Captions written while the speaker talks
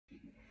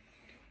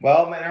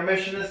Well, my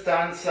intermission is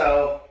done,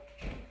 so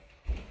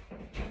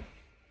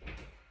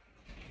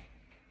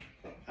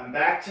I'm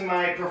back to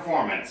my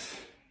performance.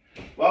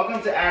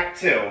 Welcome to Act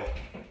 2.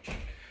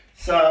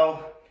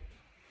 So,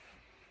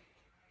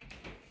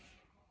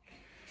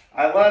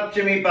 I love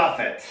Jimmy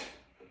Buffett.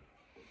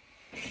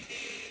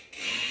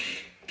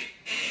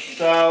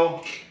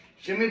 So,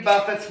 Jimmy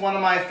Buffett's one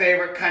of my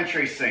favorite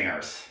country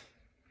singers.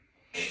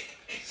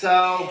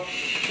 So,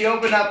 he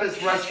opened up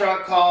his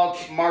restaurant called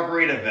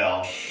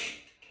Margaritaville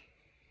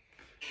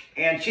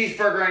and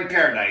Cheeseburger in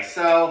Paradise.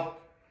 So,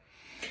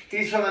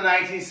 he's from the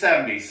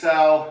 1970s.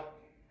 So,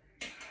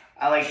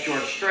 I like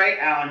George Strait,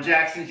 Alan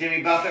Jackson,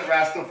 Jimmy Buffett,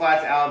 Rascal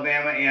Flatts,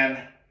 Alabama, and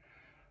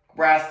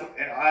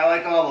I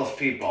like all those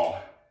people.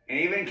 And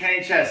even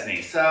Kenny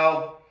Chesney.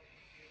 So,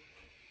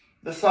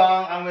 the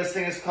song I'm going to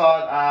sing is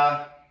called,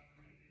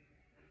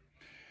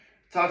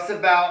 talks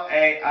about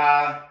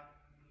I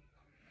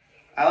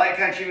like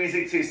country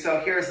music too,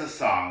 so here's the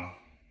song.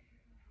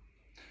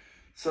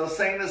 So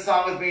sing the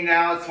song with me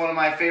now. It's one of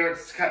my favorite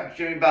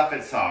Jimmy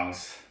Buffett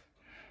songs.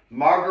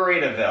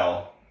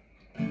 Margaritaville.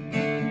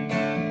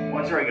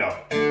 1, 2, 3, go.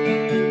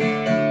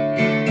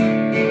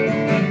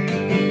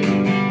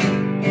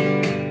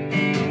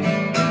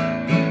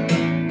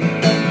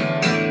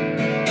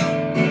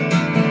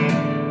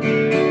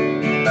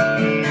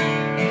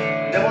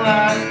 Nibble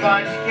on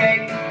sponge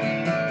cake.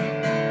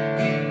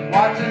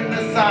 Watching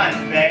the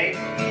sun, babe.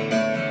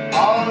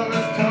 All of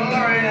the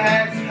touring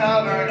heads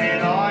covered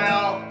in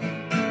oil.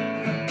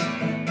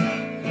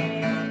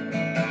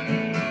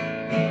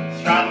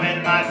 Strumming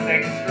my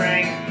 6th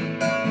string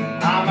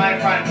on my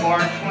front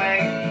porch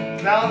swing.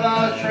 Smell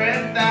those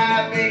shrimp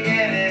that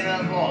beginning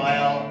to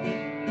boil.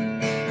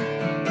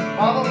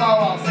 Bubble,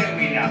 bubble, sing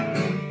me now.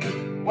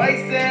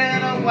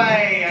 Wasting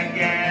away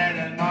again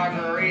in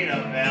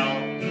Margaritaville.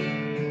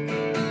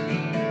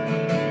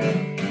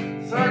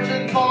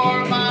 Searching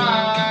for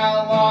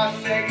my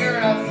lost shaker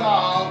of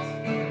salt.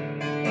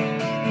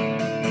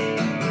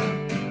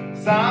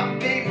 Some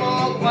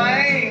people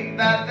claim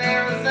that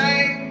there's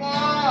a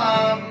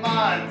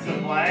woman to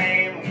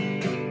blame.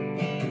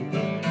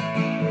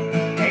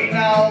 Ain't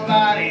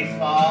nobody's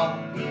fault.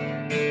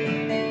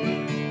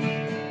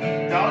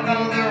 Don't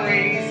know the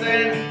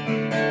reason.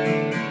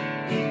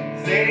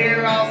 Stayed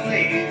here all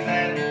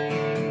season.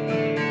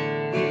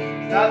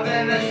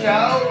 Nothing to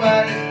show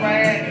but his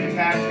brand new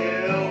tattoo.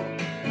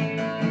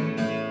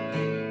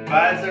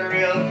 But it's a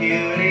real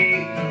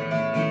cutie.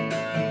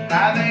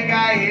 I think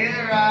I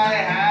hear I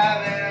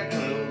haven't a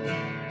clue.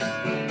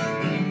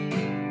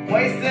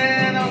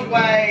 Wasting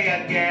away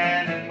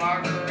again in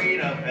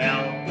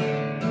Margaritaville.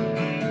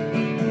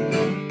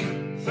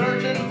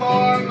 Searching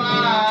for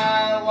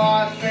my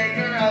lost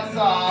shaker of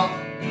salt.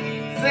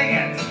 Sing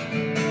it.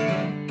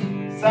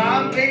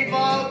 Some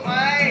people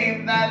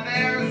claim that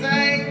there's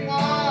a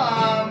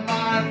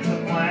woman to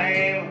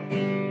blame.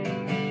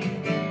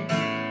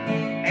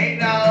 Ain't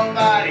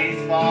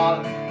nobody's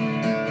fault.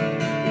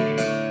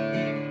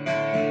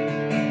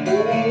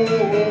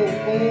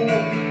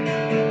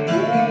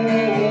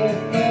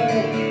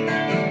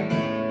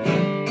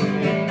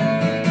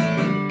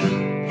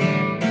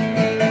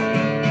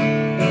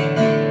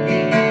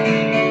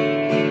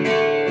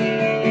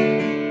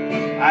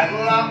 I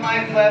blew up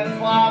my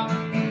flip-flop,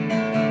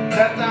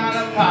 stepped on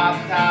a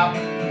pop-top,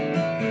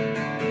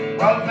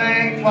 broke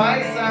bank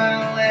twice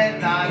on lit,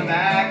 not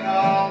back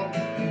home.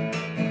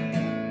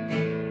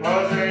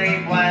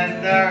 Rosary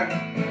blender,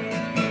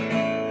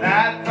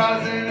 that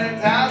frozen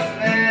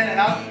talisman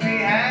helps me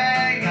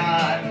hang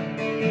on.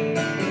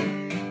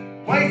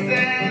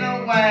 Wasting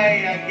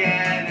away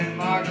again in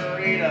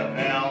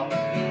Margaritaville.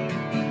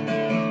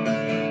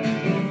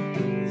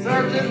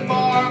 Searching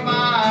for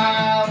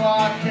my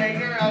lost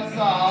shaker of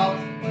salt.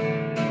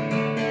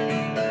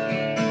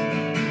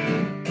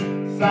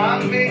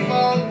 Some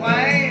people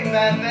claim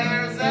that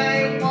there's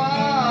a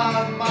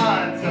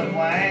woman to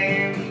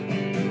blame.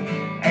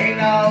 Ain't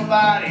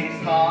nobody's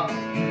fault.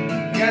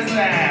 Yes,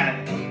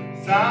 man.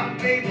 Some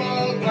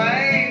people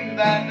claim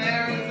that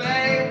there's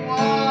a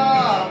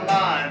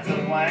woman to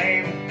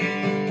blame.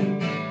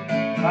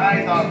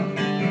 I thought.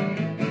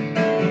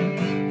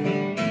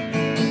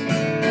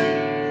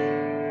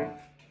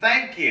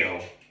 Thank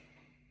you.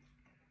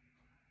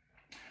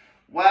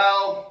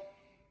 Well,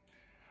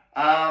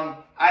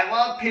 I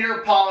love Peter,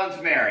 Paul,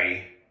 and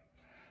Mary.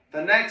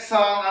 The next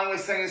song I'm going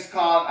to sing is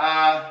called,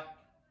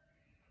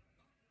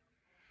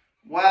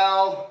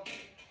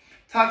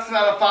 talks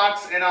about a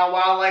fox and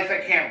wildlife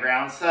at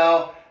campground.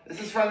 So,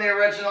 this is from the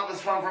original. This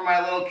is from my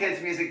little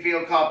kids' music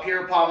video called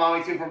Peter, Paul,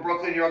 Mommy 2 from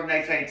Brooklyn, New York,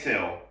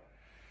 1992.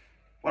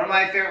 One of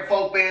my favorite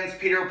folk bands,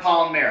 Peter,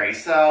 Paul, and Mary.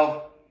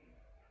 So,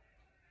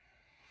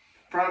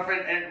 from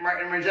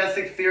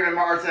Majestic Theater and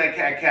Arts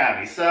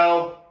Academy.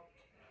 So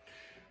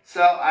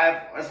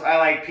I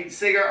like Pete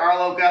Seeger,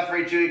 Arlo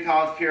Guthrie, Judy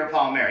Collins, Peter,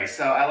 Paul, and Mary.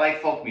 So I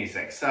like folk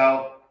music.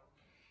 So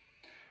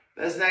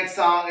this next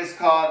song is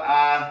called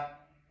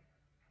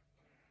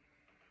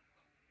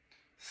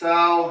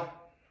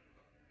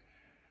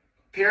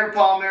Peter,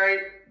 Paul, and Mary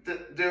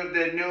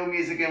did new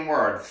music and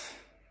words.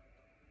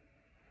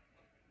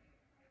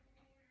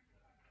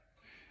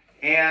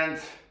 And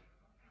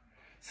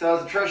so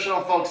it's a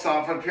traditional folk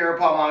song from the Pure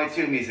Paul Mommy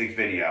 2 music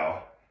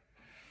video.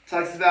 It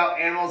talks about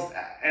animals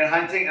and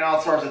hunting and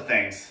all sorts of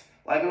things.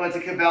 Like we went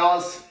to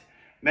Cabela's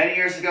many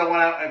years ago,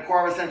 a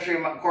quarter of a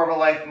century, quarter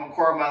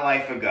of my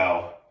life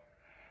ago.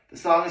 The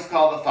song is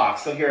called The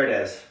Fox, so here it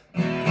is.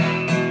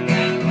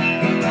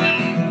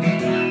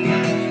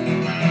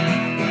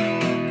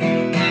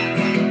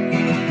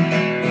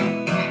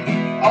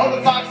 Oh,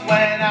 the fox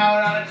went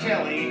out on a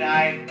chilly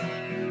night,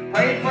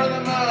 prayed for the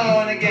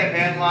moon to give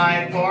him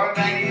light for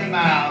many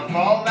miles.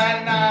 Full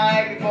that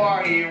night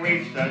before he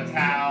reached the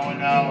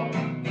town, oh,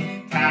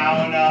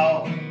 town,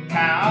 oh,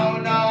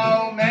 town,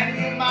 oh.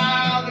 Many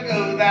miles to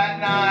go that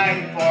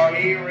night before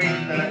he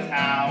reached the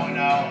town,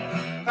 oh.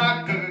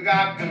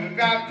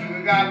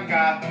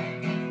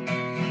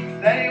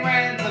 Then he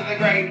ran to the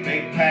great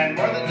big pen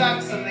where the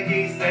ducks and the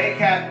geese they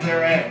kept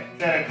their eggs.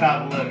 Said a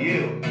couple of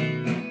you,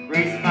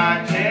 grease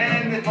my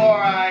chin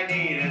before I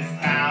need his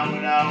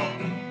town, oh,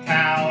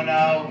 town,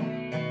 oh,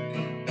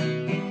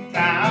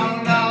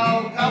 town,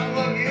 oh. Couple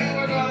of you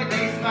are gonna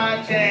grease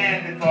my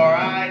chin before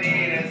I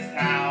need his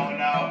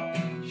town, oh.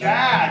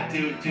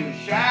 Sha-doo-doo,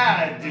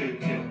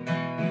 sha-doo-doo.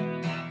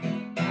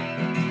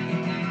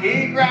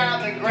 He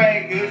grabbed the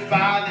gray goose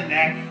by the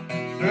neck,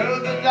 threw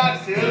the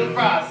ducks to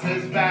cross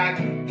his back.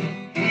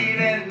 He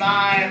didn't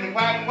mind the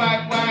quack,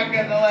 quack, quack,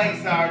 and the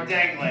legs are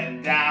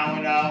dangling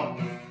down, oh,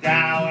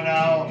 down,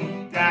 oh,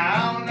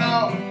 down,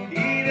 oh.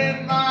 He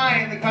didn't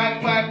mind the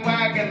quack, quack,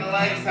 quack, and the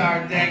legs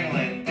are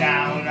dangling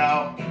down,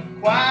 oh.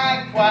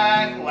 Quack,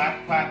 quack,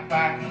 quack, quack,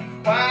 quack,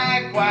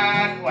 quack,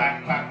 quack,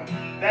 quack, quack.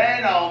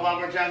 Then old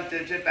Lumberjunk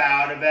did chip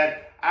out of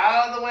bed.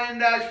 Out of the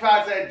window, she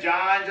probably said,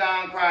 John,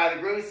 John, cry.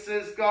 The goose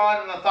is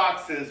gone and the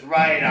fox is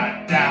right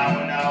on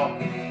down, oh,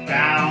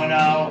 down,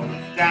 oh,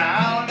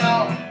 down,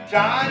 oh.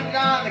 John,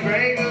 John, the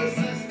gray goose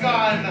is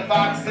gone and the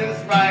fox is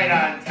right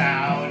on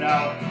town,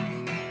 oh.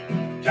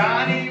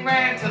 Johnny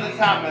ran to the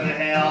top of the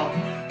hill,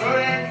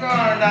 rode and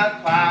roared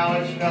up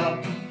plowish hill.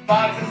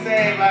 Fox is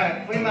saved by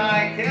a flea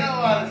might kill,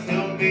 while the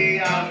soon be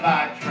on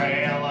my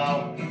trail,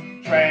 oh,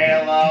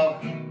 trail, oh,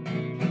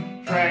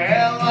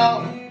 trail,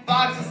 oh.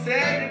 Fox is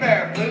said,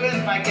 bear flew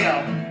with my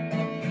kill,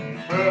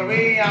 flew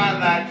me on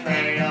that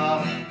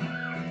trail.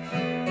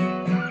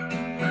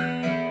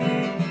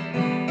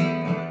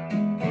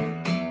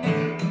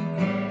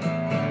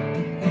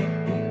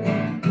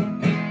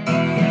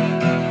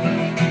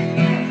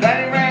 Then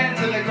he ran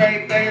to the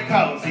great big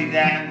cozy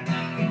den.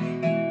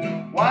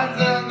 Once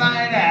a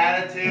night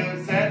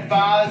attitude said,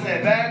 Father,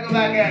 said, better go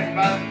back in,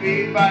 must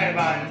be right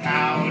about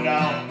town,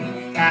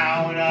 oh,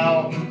 town,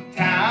 oh,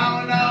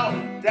 town, oh.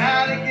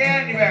 Down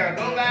again, you better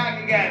go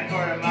back again,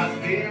 for it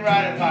must be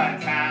right upon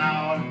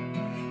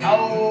town.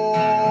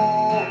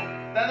 Oh,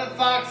 then the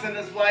fox and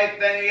his wife,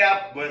 then he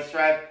up with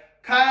strife,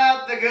 cut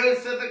up the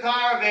goose with the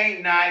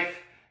carving knife.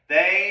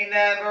 They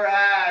never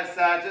had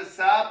such a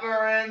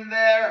supper in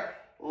their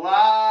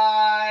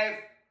life.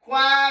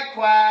 Quack,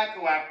 quack,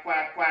 quack,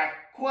 quack, quack,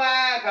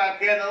 quack,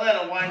 quack, and the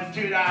little ones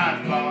chewed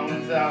on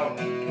bones-o,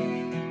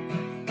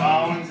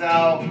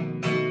 bones-o,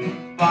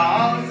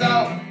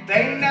 bones-o.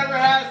 They never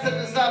had such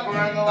a supper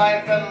in the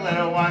life of the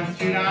little ones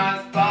chewed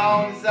on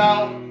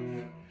bones-o.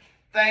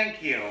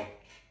 Thank you.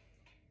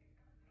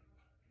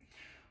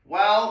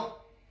 Well,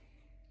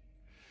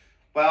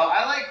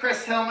 I like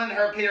Chris Hillman,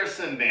 her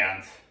Peterson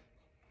band.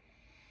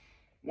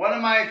 One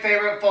of my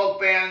favorite folk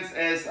bands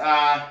is, it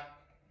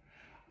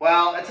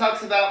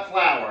talks about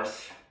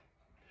flowers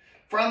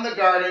from the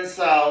garden.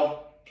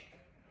 So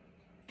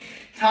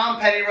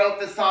Tom Petty wrote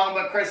the song,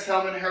 but Chris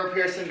Hillman, her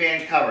Pearson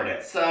band covered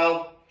it.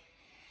 So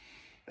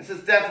this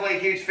is definitely a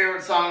huge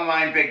favorite song of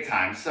mine, big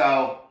time.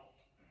 So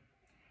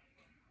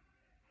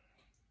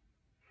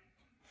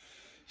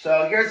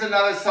here's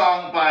another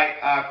song by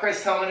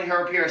Chris Hillman and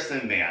her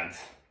Pearson band.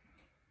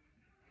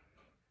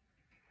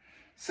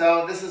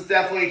 So this is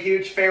definitely a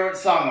huge favorite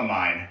song of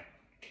mine.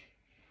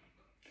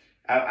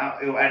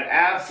 I'd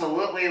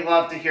absolutely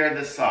love to hear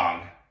this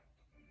song.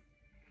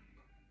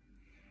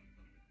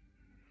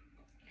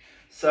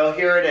 So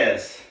here it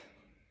is.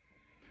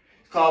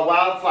 It's called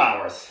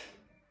Wildflowers.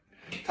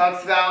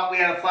 Talks about we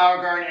had a flower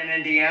garden in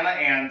Indiana,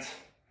 and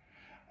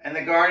in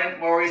the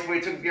garden where we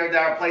took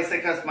our place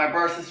because my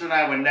birth sister and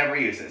I would never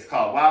use it. It's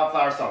called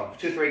Wildflower Song.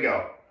 2, 3,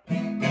 go.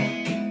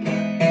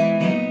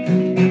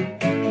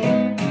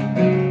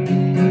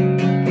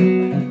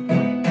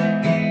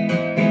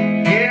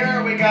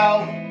 Here we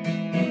go.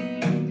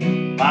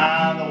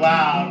 On the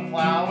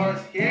wildflowers,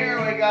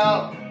 here we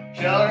go.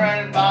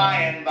 Children by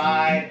and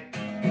by.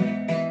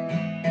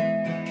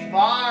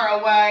 Far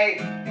away.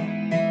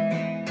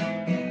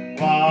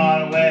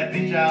 Gone with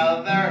each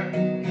other,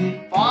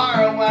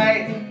 far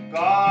away,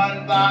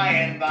 gone by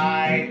and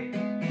by.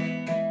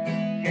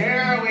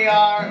 Here we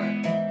are,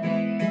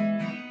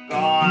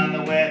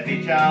 gone with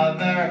each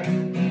other,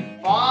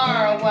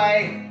 far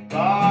away,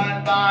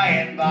 gone by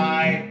and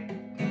by.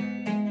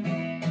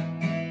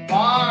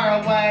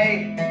 Far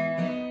away,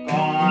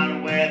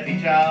 gone with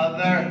each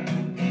other,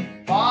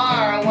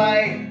 far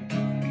away,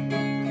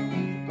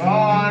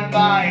 gone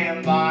by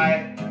and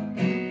by.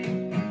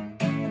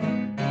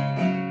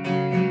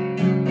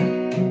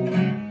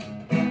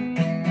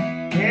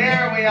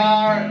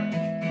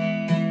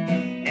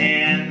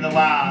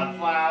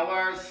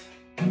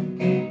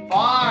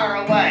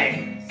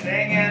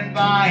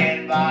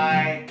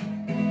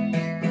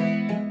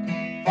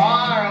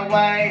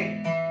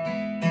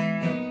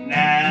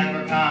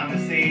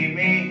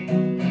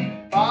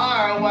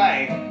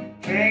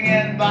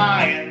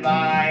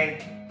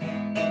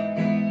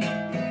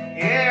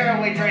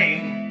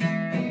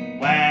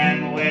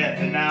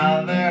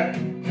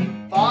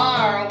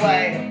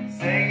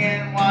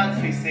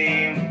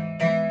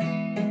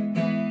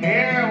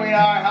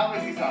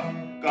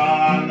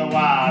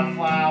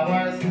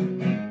 wildflowers,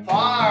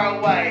 far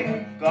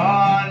away,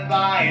 gone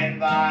by and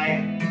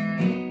by.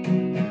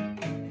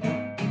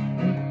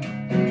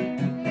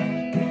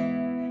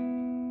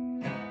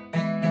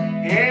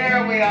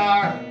 Here we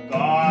are,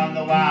 gone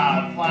the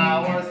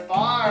wildflowers,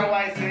 far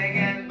away,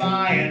 singing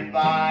by and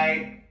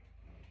by.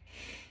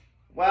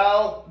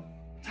 Well,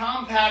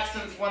 Tom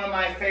Paxton's one of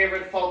my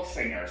favorite folk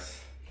singers.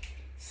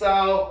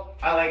 So,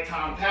 I like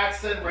Tom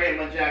Paxton,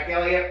 Raymond Jack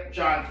Elliott,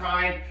 John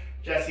Prine,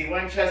 Jesse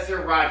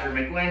Winchester, Roger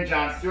McGuinn,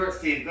 John Stewart,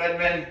 Steve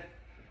Goodman,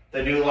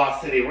 the New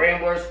Lost City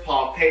Ramblers,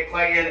 Paul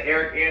Clayton,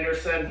 Eric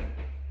Anderson,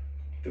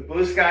 the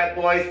Blue Sky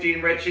Boys,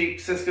 Gene Ritchie,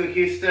 Cisco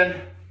Houston,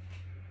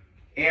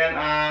 and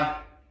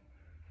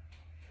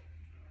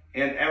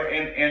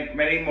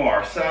many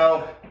more.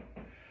 So,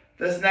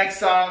 this next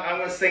song I'm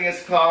going to sing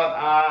is called,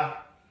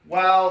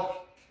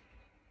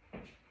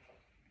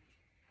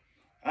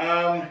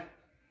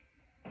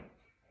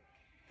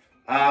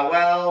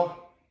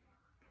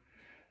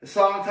 the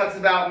song talks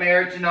about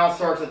marriage and all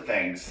sorts of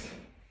things.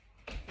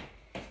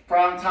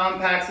 From Tom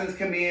Paxton's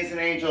Comedians and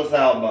Angels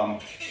album.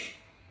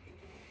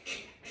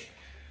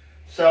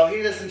 So he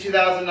did this in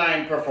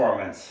 2009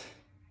 performance.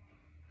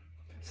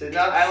 So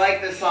I like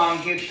this song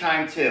huge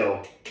time too.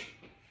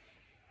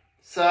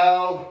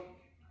 So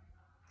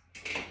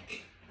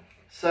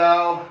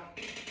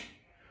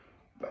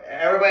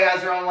everybody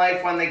has their own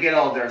life when they get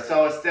older.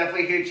 So it's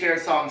definitely a huge share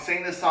song.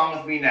 Sing this song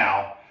with me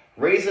now.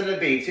 Reason to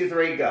Be, 2,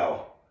 3,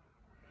 go.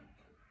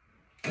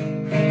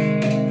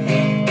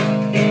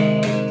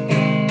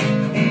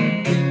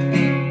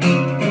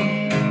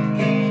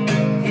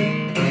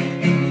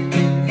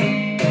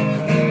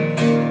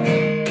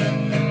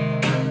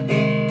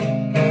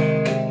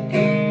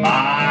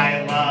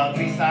 My love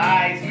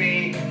besides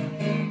me,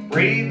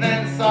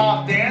 breathing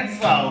soft and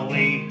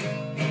slowly,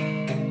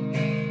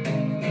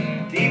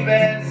 deep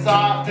and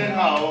soft and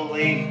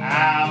holy,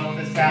 out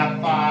the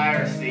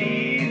sapphire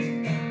seeds.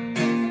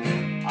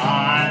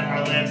 On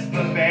her lips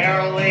but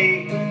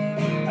barely,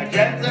 a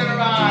gentle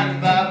run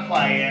but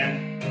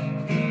playing,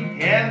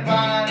 him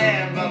on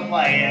him but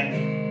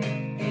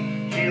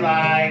playing, she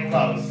lie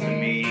close to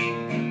me.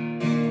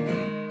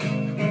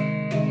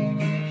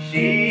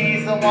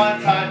 She's the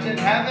one touching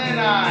heaven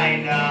I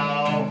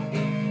know,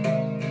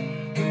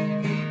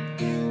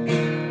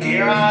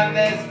 here on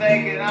this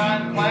vacant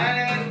on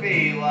planet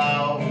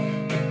below.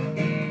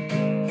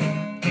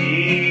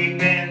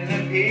 Deep in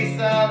the peace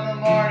of the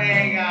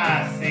morning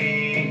I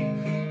see,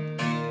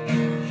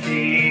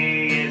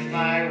 she is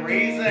my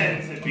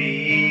reason to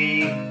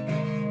be.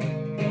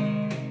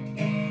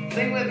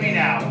 Sing with me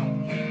now.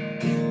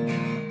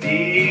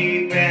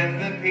 Deep in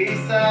the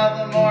peace of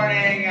the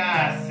morning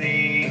I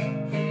see,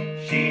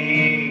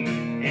 she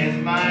is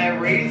my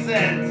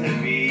reason to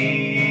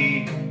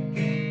be.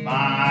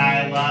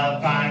 My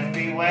love finds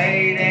me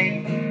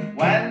waiting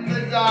when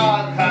the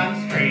dog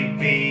comes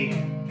creepy,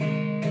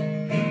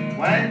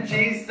 when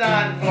she's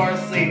done for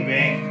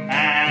sleeping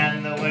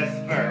and the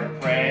whisper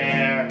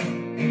prayer.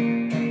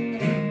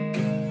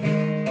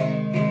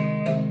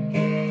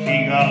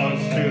 She goes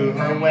through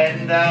her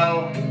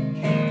window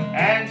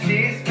and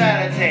she's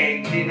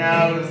meditating, she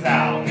knows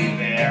I'll be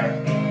there.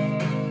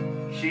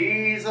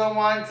 She's the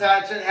one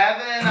touching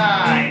heaven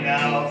I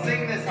know.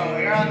 Sing this song,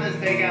 here on this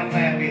vacant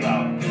planet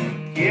below.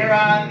 Here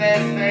on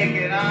this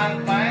vacant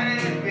on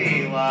planet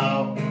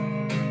below.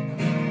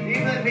 Deep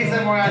in the peace of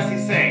the morning I see,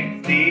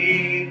 sing.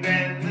 Deep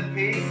in the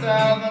peace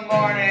of the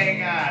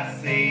morning I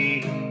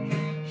see,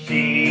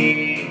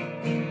 she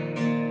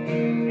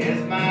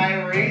is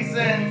my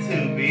reason to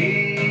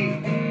be.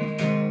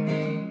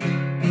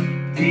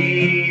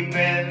 Deep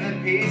in the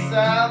peace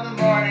of the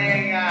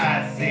morning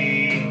I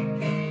see,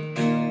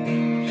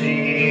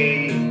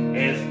 she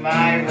is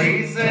my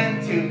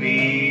reason to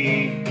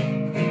be.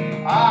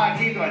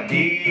 Keep going.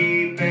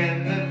 Deep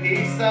in the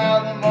peace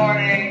of the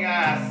morning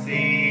I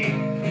see,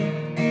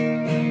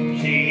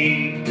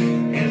 she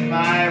is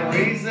my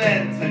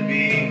reason to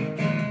be.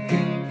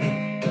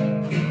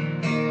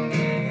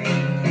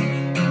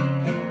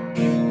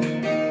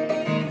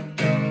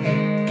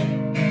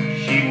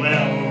 She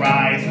will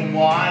rise and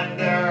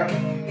wander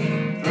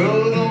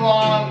through the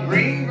long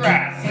green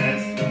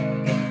grasses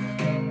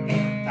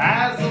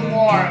as the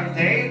warm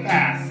day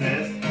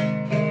passes.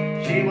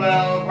 She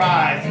will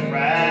rise and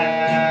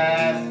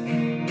rest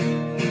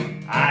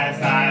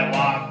as I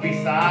walk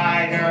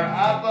beside her,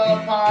 up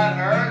upon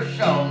her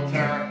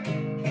shoulder.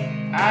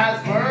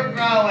 As we're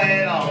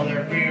growing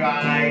older, free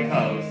ride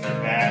coaster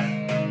best.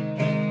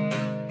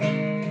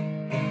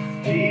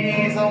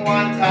 She's the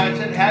one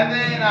touching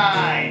heaven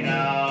I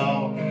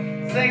know.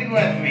 Sing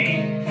with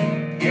me.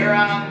 Here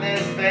on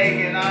this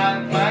vacant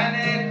on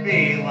planet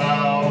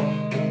below.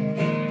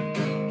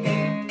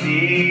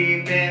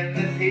 Deep in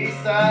the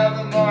peace of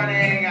the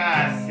morning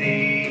I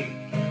see,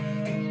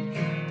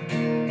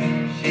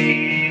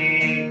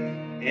 she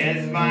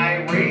is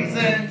my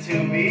reason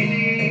to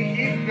be.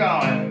 Keep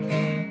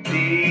going.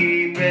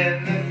 Deep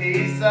in the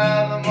peace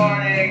of the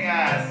morning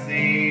I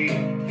see,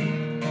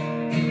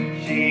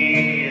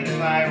 she is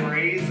my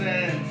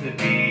reason to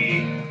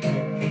be.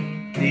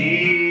 Deep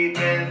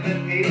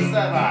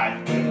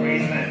survive, with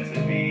reason to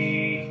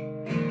be.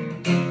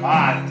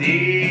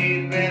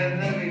 Deep in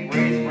the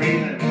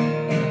breathing.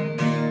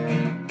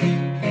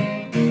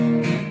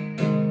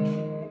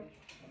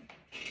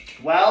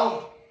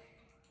 Well,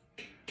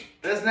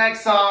 this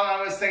next song I'm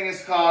going to sing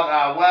is called,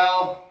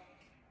 well,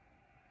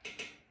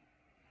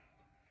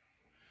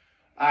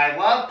 I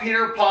love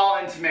Peter, Paul,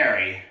 and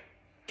Mary.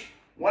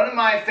 One of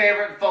my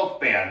favorite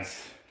folk bands.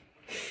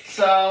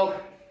 So,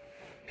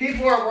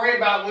 people are worried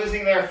about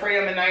losing their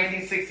freedom in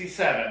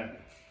 1967.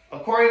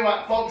 According to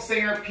what folk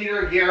singer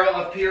Peter Yarrow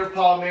of Peter,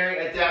 Paul,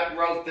 Mary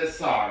wrote this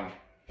song.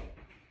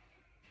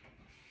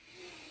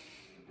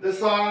 The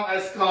song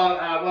is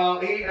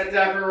called, he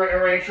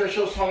arranged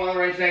Trishul's Home on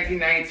the Range in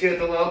 1992 at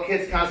the Little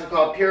Kids concert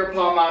called Peter,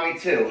 Paul, Mommy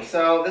 2.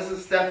 So this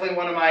is definitely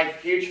one of my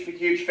huge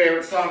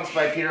favorite songs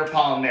by Peter,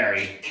 Paul, and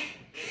Mary.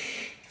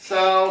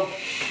 So,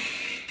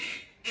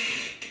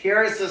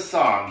 here is the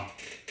song.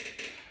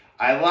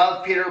 I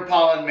love Peter,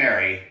 Paul, and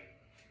Mary.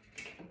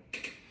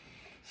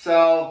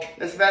 So,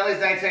 this medley is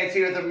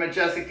 1992 at the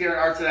Majestic Theater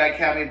and Arts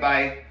Academy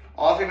by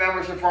all three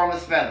members perform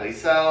this medley.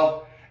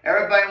 So,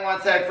 everybody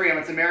wants to have freedom.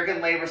 It's an American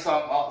labor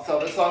song. So,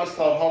 this song is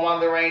called Home on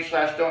the Range /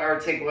 Don't Ever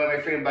Take Away My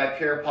Freedom by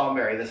Peter, Paul, and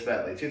Mary. This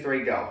medley. 2,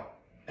 3, go.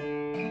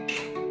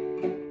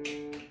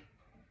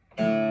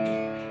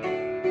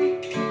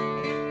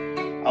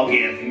 Oh,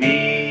 give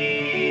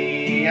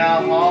me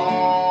a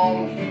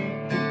home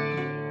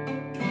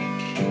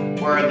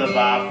where the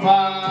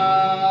buffalo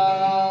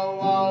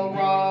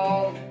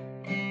roam,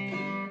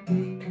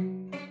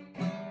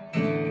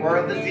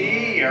 where the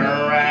deer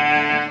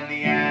and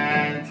the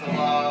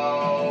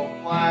antelope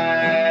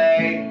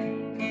play,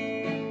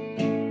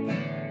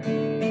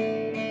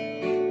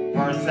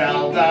 for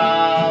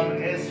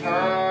seldom is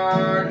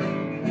heard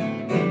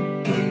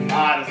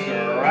a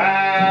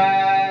discouraging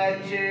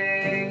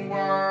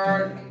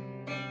word,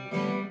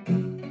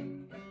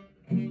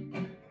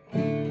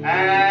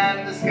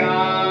 and the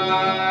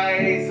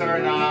skies are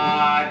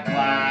not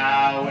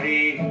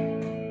cloudy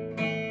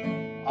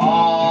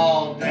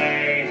all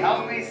day.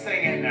 Help me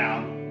sing it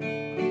now.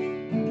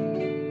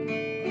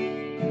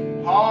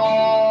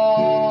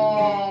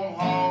 Home,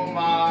 home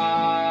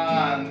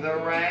on the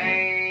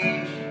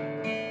range,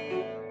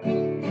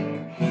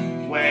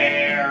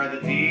 where the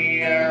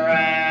deer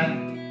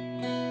and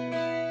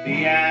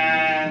the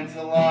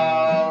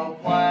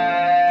antelope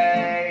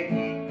play,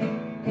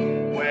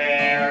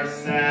 where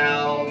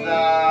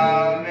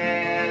seldom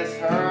is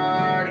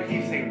heard,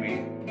 keep singing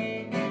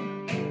me,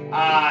 a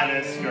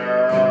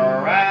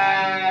discouraging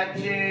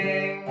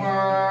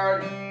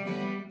word,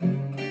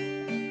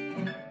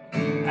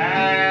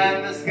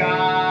 and the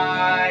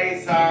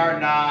skies are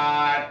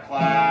not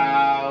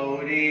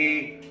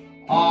cloudy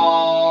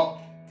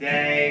all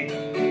day.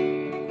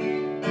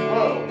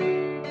 Whoa.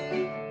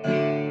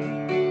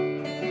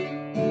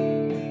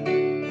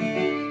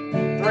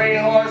 3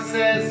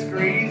 horses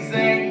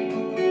grazing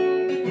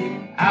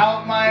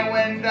out my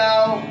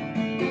window,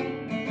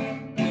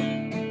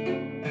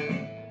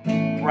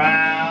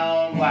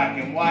 brown, black,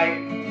 and white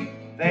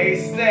they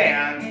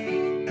stand,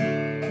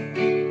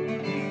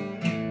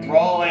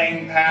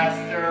 rolling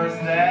pastures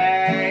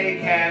they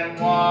can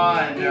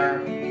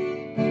wander,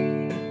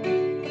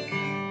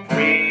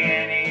 free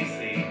and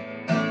easy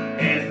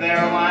is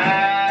their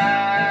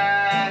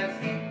land,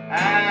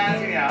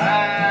 and you know,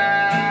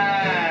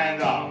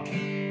 and all.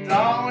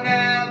 Don't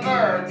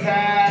ever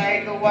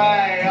take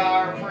away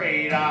our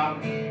freedom.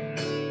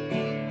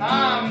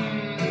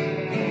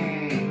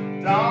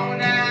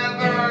 Don't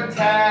ever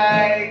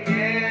take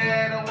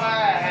it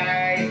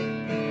away.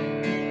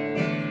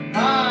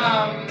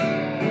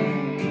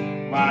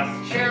 Must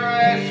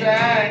cherish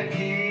and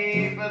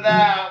keep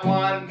that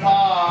one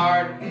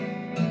part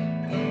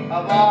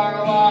of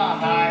our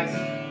lives,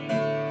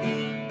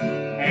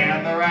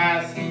 and the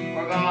rest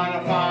we're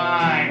gonna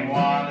find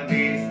one of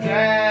these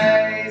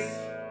days.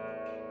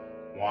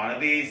 One of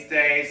these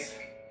days.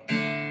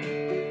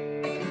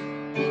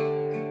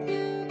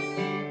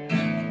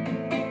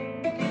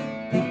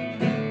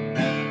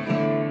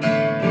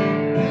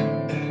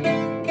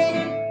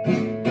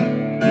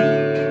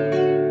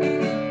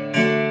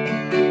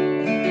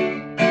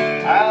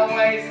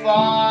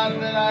 Thought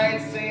that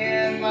I'd see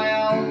in my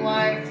own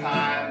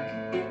lifetime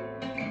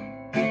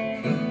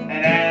an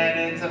end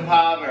into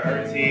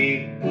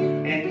poverty,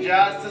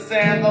 injustice,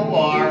 and the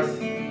wars.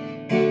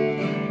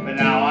 But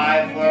now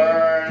I've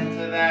learned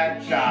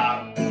that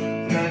job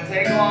is gonna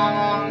take a long,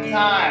 long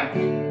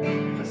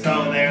time.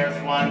 So there's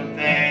one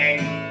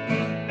thing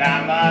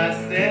that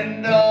must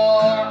endure.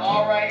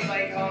 Alright,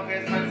 like home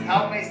kids, friends,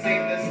 help me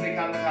sing this to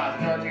become the cause.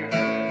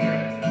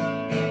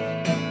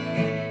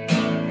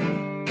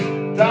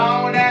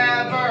 Don't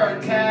ever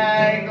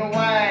take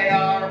away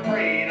our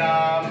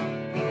freedom.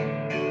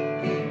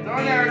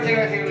 Don't ever take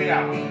our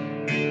freedom.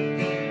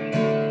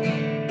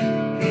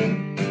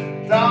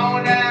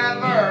 Don't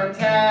ever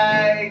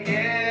take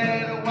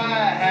it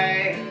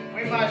away.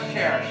 We must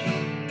cherish.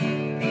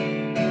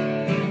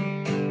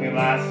 We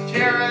must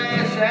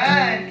cherish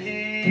and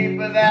keep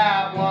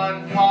that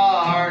one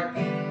part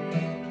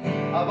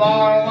of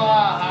our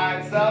lives.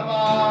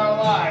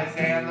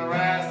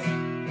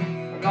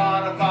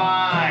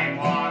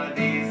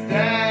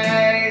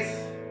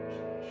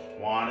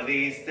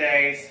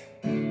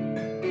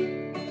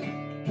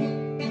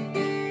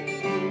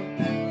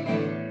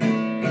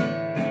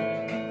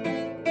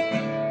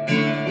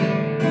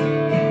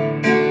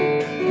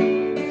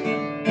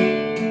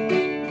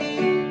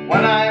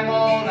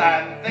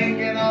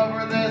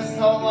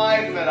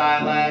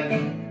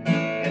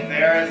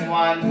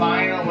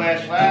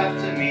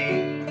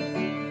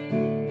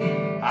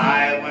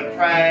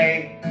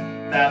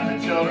 that the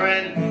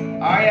children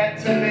are yet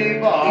to be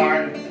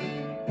born.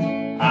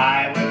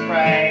 I would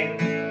pray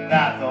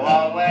that they'll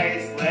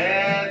always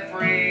live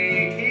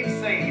free. Keep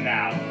singing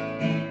now.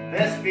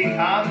 This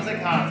becomes a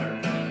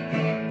concert.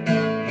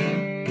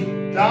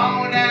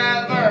 Don't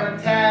ever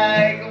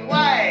take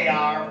away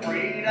our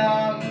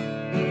freedom.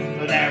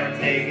 Don't ever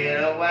take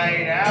it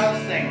away. Now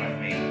sing with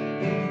me.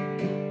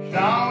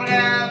 Don't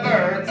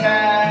ever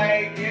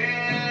take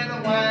it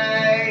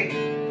away.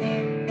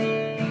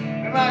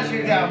 We must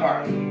use that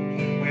part.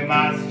 We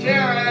must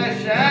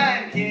cherish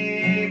and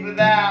keep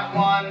that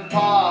one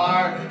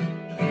part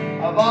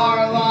of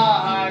our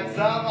lives,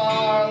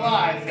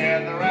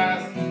 and the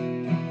rest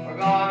we're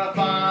gonna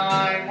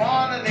find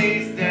one of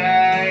these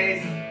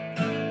days.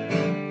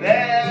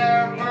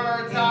 There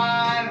for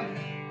time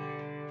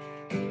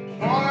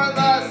for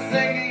the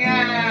singing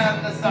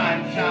and the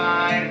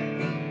sunshine.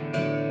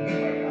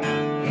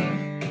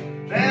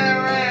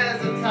 There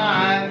is a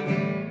time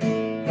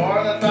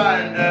for the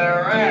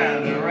thunder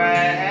and the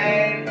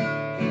rain.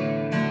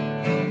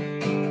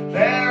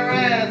 There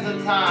is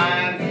a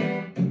time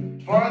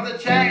for the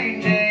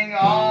changing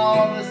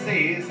all the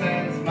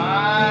seasons,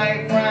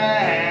 my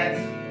friends.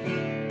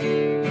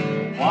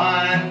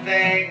 One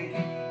thing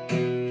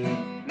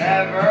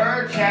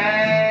never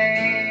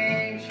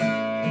change.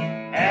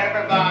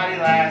 Everybody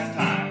last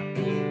time.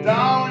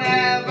 Don't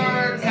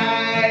ever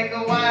take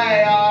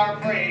away our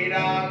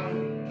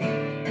freedom.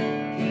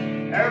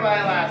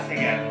 Everybody last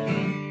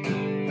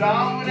again.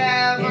 Don't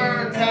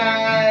ever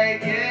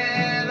take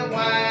it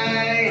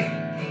away.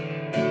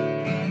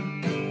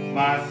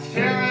 Must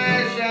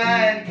cherish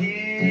and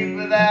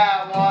keep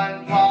that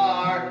one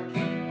part,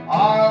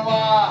 our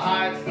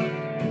lives,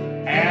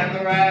 and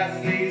the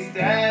rest these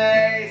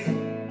days,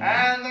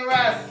 and the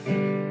rest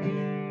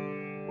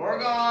we're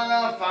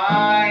gonna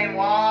find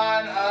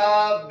one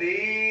of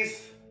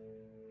these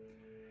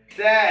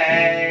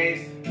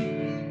days.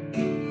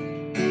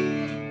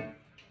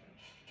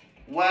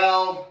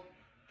 Well,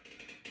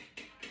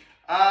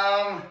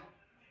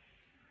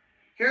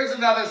 here's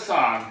another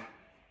song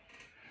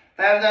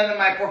that I haven't done in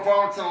my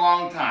performance in a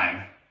long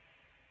time.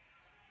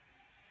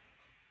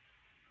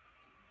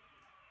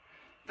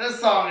 This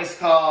song is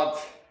called,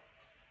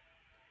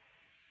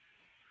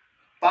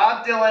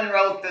 Bob Dylan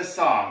wrote this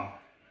song.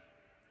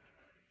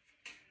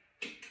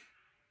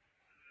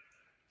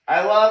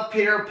 I love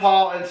Peter,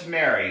 Paul, and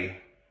Mary.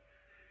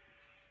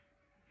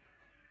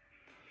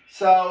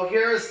 So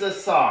here's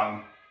this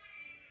song.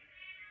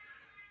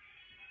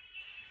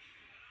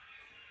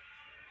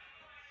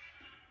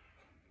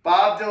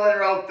 Bob Dylan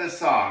wrote this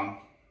song.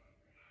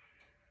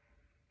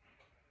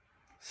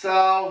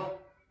 So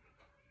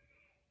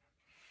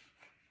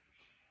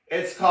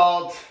it's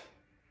called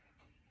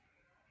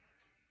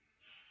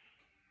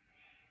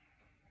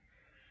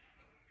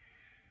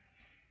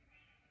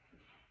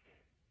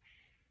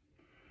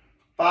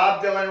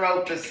Bob Dylan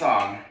wrote this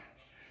song.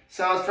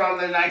 So it's from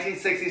the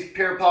 1960s.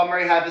 Peter, Paul,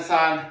 Mary had this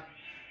on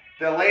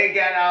the Late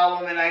Again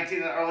album in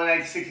the early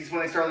 1960s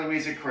when they started their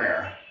music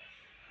career.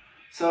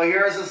 So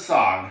here's a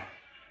song.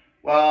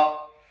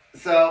 Well,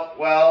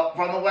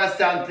 from the west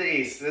down to the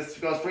east. This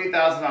goes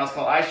 3,000 miles,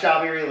 called I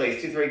Shall Be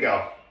Released. 2, 3,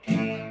 go.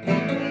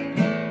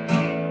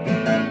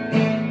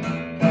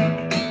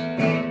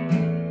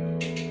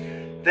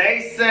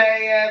 They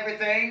say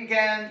everything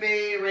can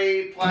be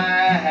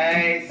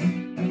replaced.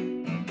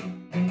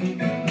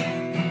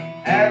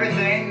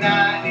 Everything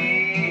not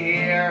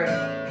near.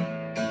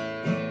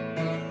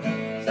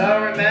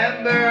 So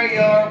remember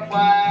your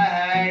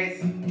place.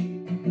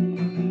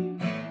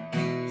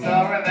 So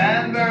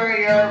remember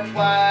your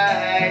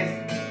place.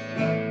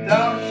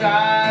 Don't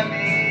shy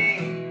me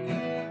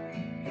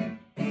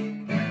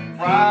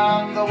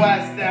from the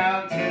west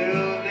down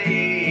to the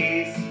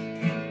east.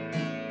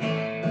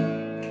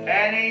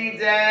 Any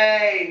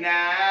day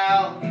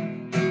now,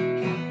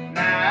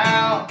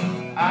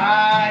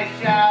 I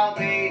shall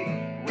be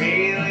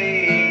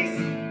released.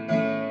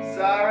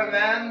 So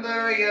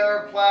remember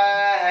your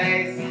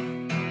place.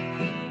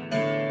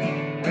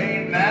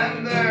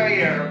 Remember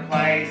your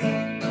place.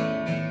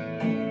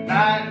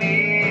 Not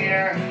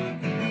near.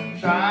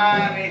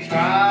 Try me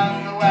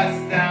from the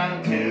west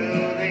down to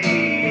the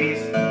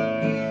east.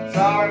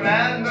 So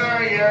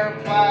remember your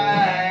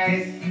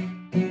place.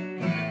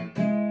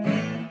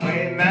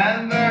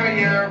 Remember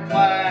your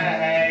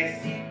place.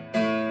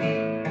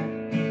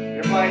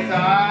 Your place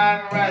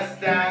on rest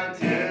down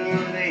to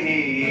the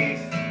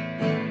east.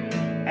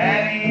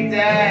 Any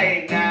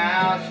day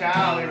now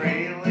shall be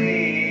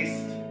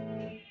released.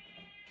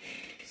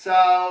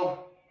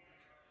 So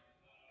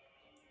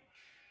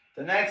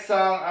the next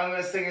song I'm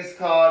going to sing is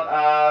called,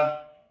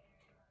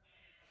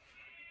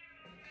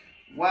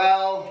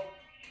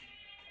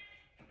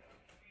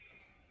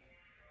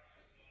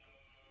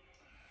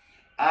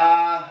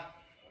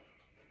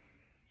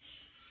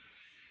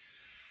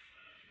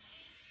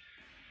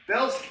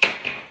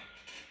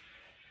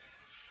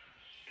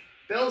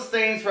 Bill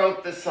Staines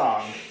wrote this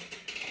song.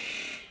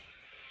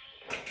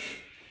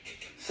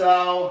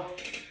 So,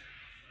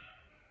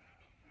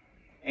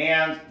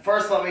 and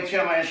first let me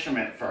tune my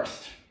instrument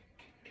first.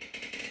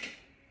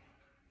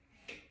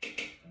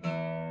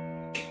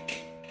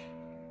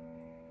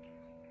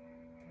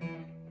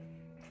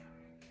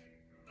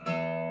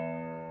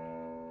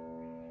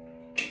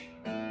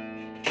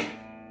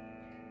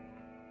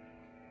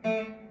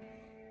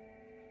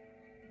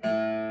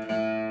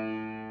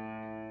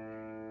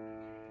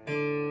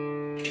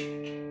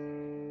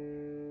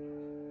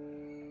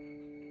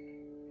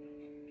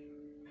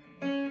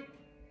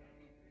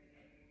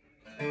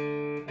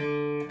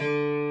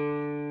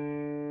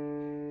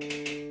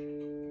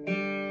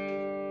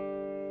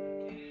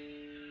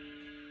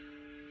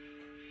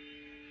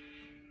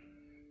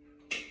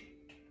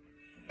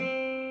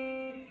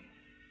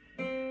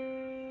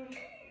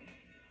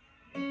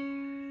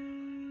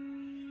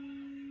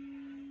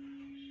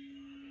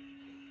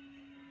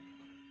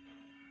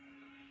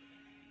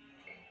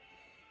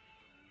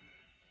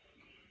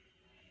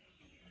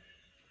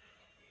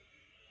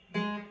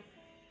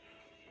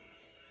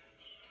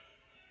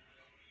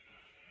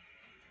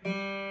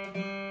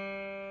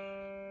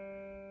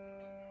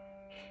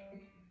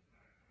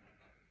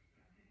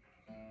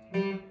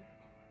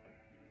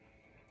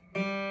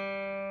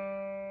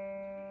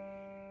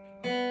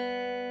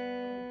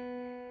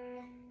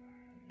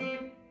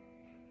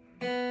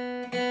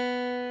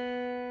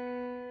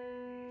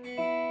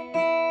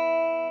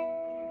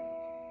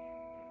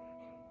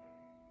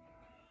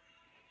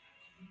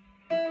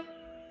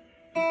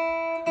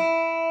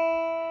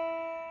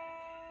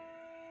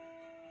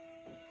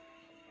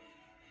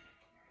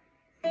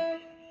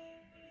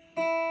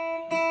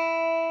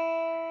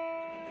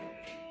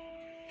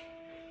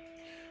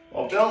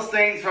 Well, Bill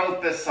Staines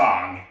wrote this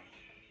song.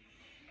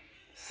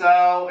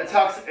 So it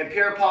talks, and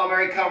Peter, Paul, and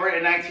Mary covered it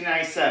in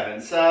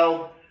 1997.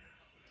 So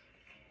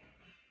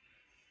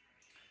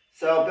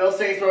Bill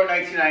Staines wrote it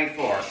in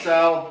 1994.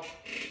 So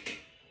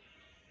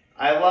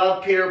I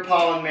love Peter,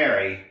 Paul, and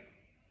Mary.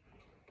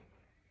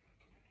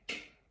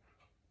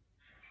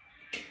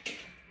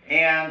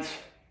 And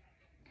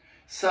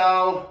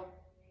so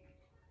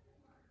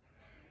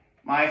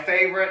my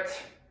favorite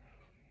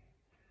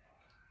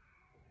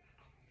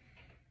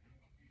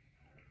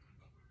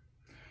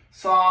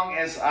song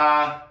is,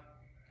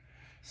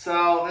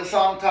 so this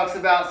song talks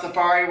about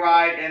safari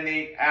ride in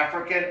the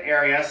African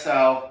area.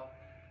 So,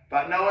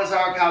 about Noah's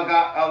Ark, how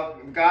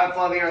God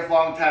flooded the earth a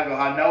long time ago,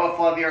 how Noah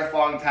flooded the earth a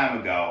long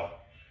time ago.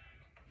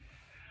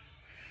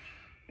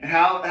 And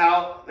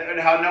how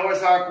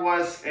Noah's Ark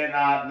was in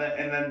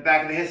the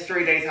back in the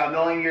history days, how a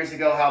million years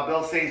ago, how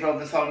Bill Staines wrote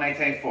this song in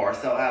 1984.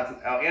 So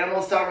how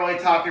animals don't really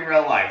talk in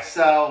real life.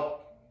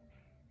 So,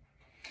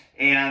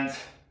 and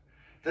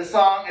this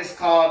song is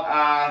called,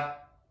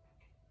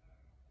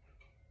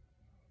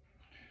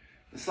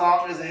 the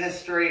song is a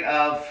history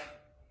of,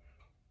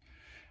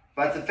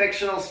 but it's a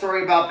fictional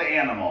story about the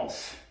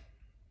animals.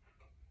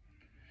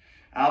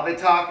 They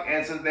talk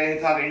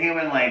in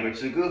human language.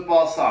 It's a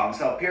goofball song.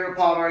 So Peter,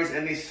 Paul, Mary's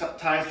in these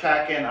times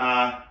track in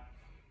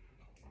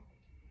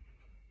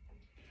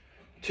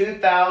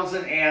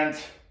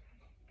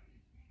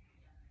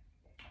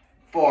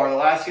 2004, the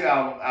last year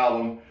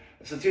album.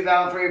 It's a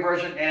 2003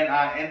 version in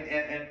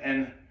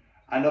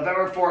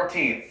November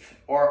 14th.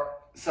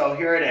 So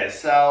here it is.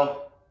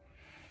 So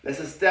this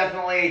is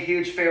definitely a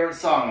huge favorite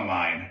song of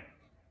mine.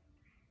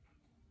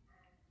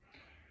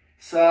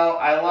 So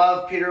I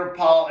love Peter,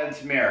 Paul, and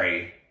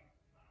Mary.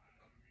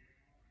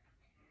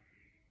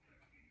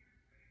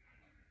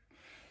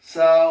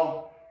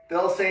 So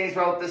Bill Staines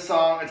wrote this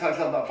song. It talks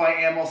about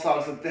fighting animal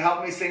songs. So to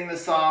help me sing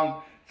this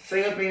song,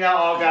 sing with me now,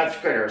 All God's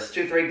Critters.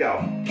 2, 3, go.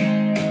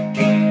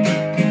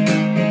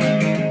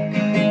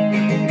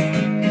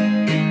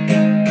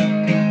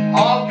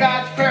 All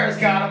God's critters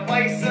got a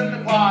place in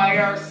the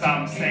choir.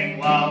 Some sing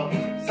low,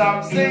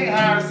 some sing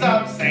higher,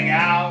 some sing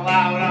out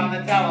loud on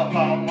the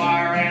telephone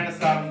wire, and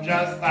some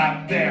just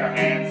clap their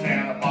hands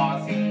and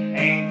applause.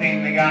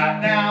 Anything they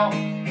got now?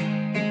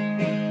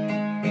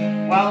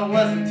 Well,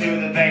 listen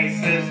to the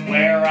vases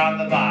where on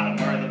the bottom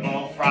where the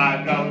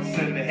bullfrog goats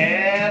and the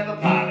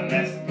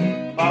hippopotamus,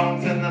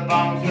 bones in the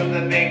bones with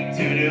the big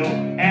to-do,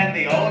 and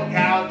the old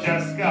cow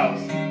just goes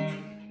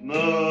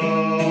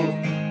moo.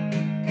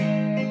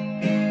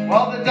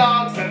 Well, the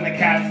dogs and the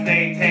cats,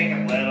 they take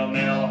a little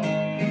middle.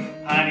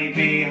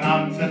 Honeybee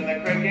hums and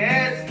the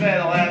crickets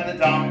fiddle, and the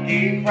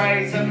donkey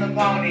prays and the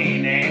pony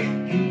neighs.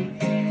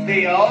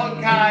 The old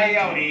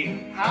coyote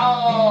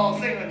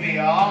howls, sing with me.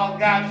 All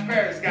God's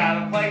critters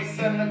got a place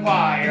in the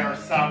choir.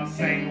 Some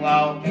sing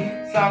low,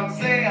 some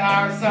sing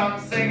higher, some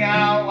sing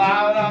out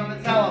loud on the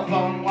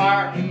telephone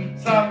wire.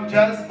 Some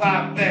just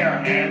clap their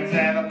hands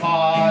and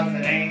applause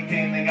at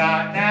anything they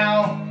got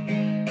now.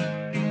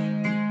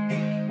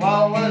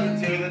 Well,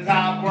 listen to the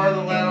top where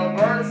the little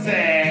bird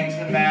sings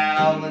the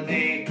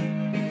melody.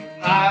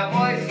 High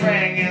voice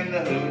ringing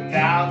the hoot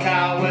owl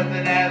cow with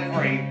an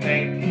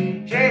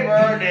everything.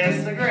 Jaybird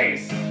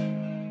disagrees.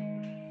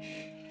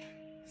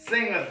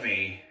 Sing with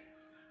me.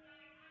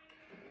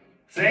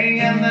 Sing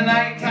in the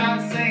nighttime,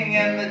 sing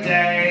in the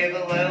day.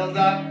 The little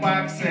duck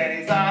quacks and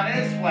he's on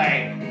his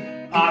way.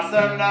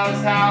 Possum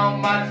knows how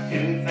much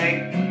to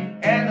think,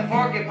 and the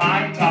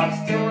porcupine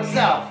talks to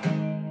herself.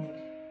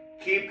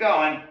 Keep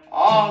going.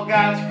 All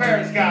God's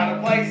critters got a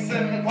place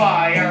in the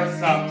choir.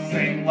 Some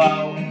sing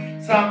low,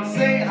 some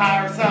sing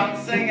higher, some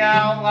sing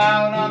out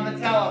loud on the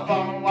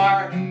telephone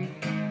wire.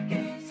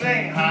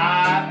 Sing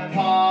high and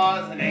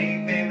pause and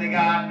anything they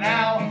got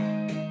now.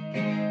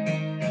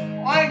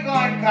 Oink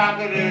oink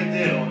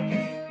cock-a-doo-doo.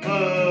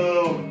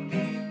 Moo,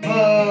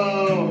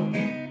 moo,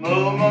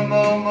 moo, moo,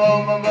 moo,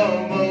 moo, moo,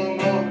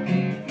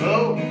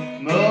 moo,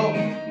 moo,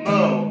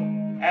 moo.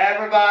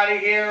 Everybody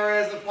here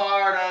is a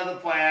part of the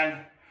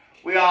plan.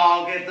 We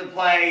all get to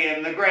play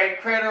in the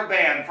great critter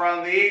band,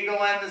 from the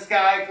eagle in the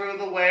sky through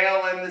the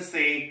whale in the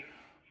sea.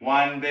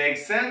 One big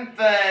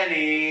symphony.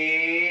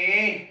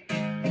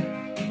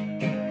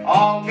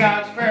 All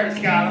God's critters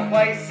got a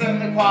place in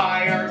the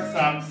choir.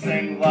 Some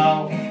sing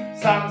low,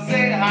 some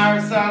sing higher,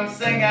 some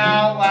sing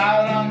out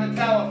loud on the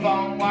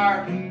telephone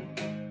wire.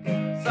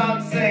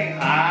 Some sing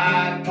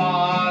high and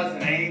pause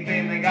and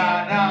anything they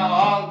got now.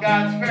 All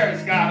God's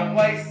critters got a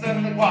place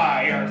in the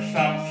choir.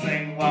 Some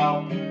sing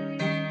low,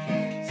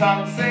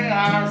 some sing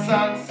higher,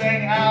 some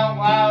sing out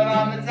loud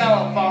on the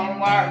telephone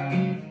wire.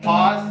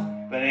 Pause,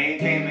 but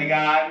anything they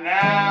got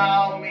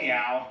now,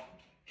 meow.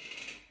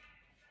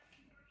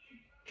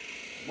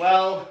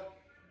 Well,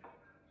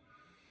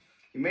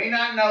 you may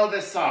not know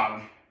this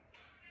song.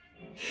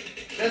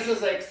 This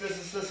is a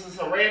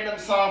random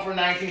song from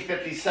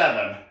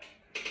 1957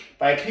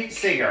 by Pete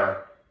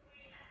Seeger.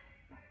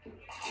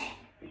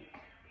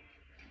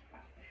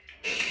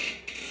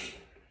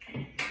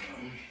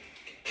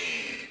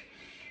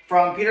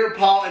 From Peter,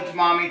 Paul, and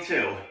Mommy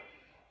too.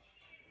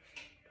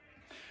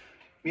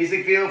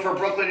 Music video for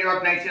Brooklyn, New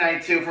York,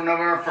 1992 from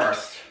November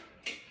 1st.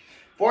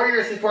 4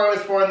 years before I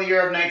was born, the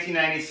year of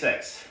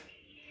 1996.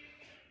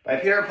 By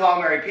Peter, Paul,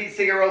 and Mary. Pete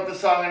Seeger wrote the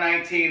song in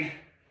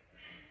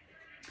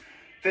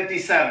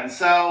 1957.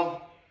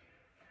 So,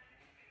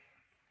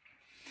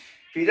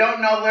 if you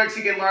don't know the lyrics,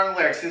 you can learn the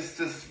lyrics.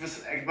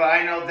 But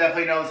I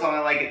definitely know the song.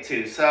 I like it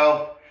too.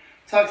 So,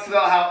 it talks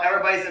about how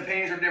everybody's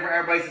opinions are different.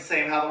 Everybody's the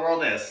same. How the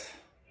world is.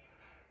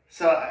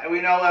 So,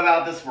 we know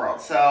about this world.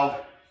 So,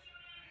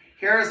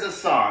 here's the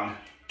song.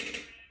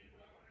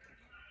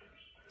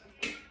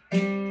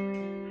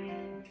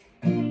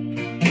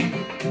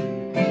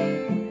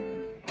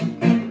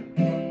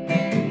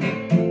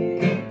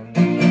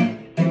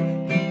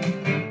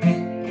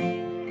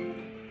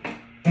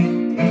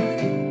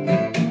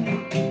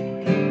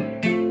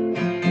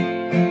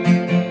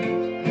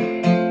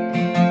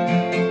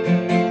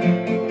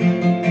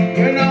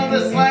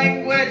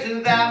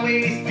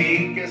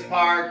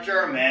 Part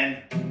German,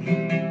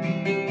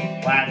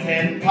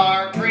 Latin,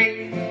 part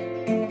Greek,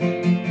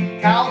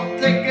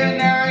 Celtic and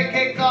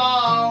Arabic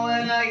all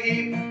in a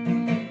heap,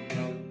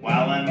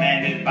 well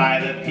amended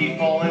by the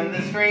people in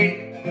the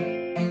street.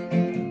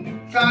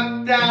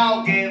 Chuck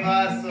Dow gave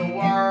us a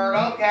word,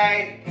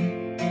 okay.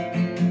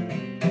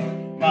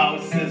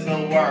 Most is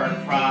a word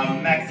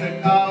from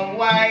Mexico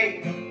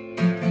way.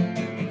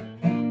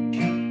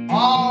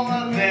 All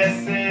of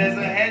this is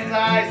a hint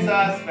I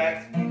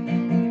suspect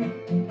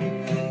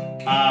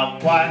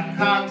of what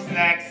comes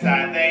next.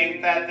 I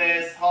think that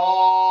this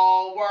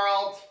whole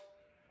world,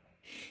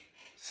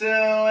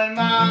 soon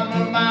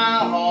mama, my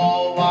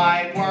whole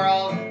wide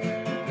world,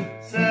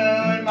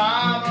 soon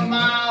mama,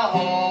 my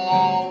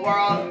whole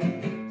world,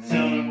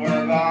 soon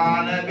we're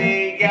gonna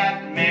be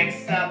getting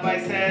mixed up. I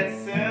said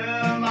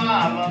soon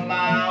mama,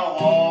 my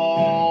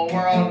whole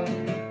world,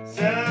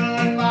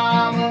 soon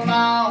mama,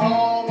 my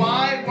whole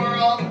wide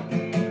world,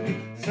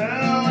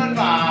 soon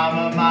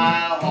mama,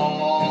 my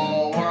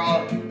whole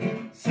world,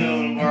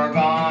 soon we're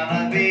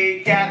gonna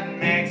be getting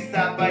mixed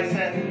up. I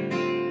said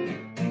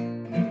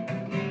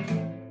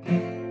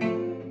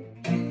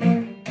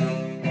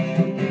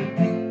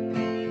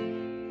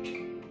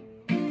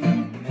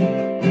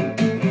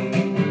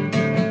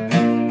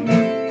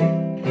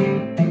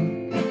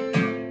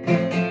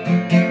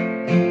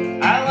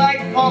I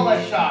like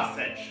Polish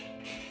sausage.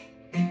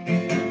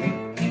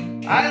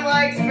 I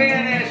like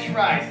Spanish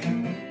rice.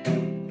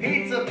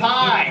 Pizza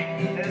pie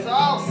is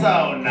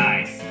also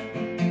nice.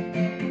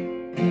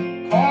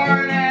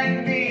 Corn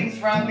and beans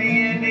from the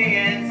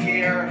Indians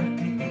here,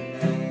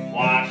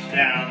 washed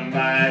down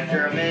by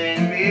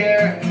German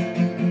beer.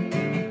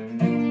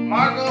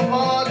 Marco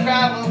Polo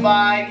traveled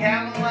by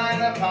camel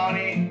and a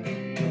pony,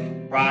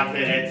 brought to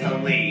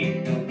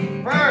Italy,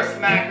 first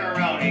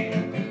macaroni.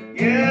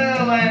 You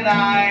and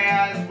I,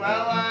 as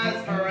well as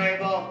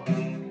Ferrable,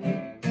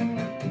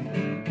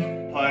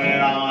 put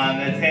it on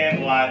the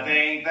table. I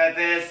think that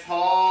this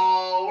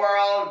whole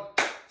world,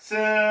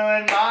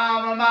 soon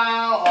mama,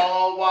 my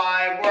whole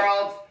wide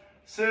world,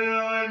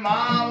 soon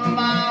mama,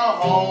 my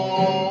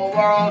whole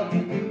world,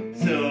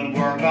 soon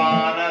we're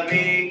gonna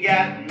be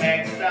getting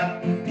mixed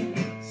up.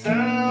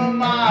 Soon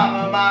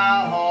mama,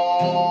 my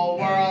whole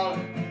world,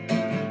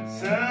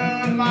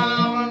 soon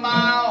mama,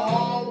 my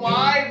whole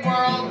wide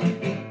world,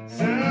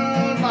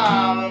 soon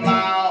mama,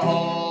 my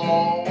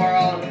whole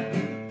world,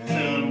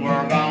 soon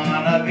we're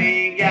gonna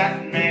be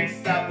getting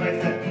mixed up. I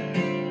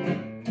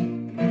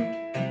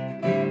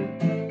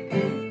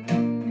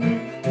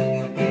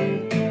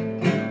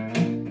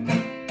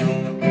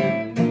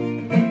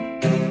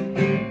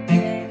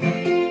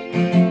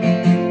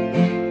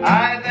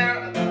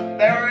said,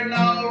 there were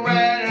no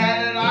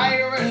red-headed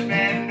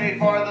Irishmen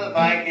before the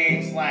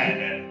Vikings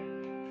landed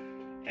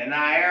in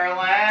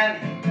Ireland.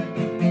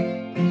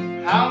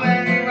 How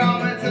many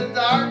Romans of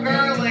dark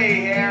early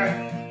here?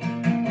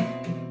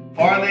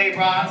 For they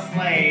brought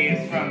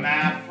slaves from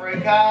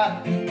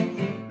Africa.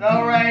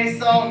 No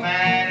race, old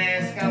man,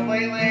 is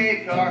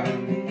completely pure,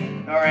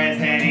 nor is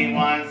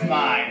anyone's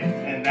mind,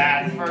 and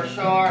that's for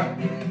sure.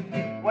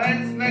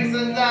 Winds mix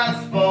a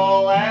dust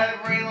bowl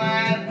every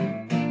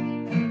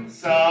land,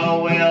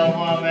 so will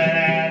woman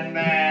and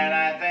man.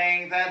 I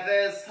think that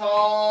this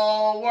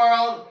whole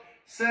world,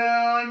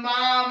 soon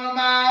mama,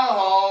 my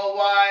whole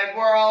wide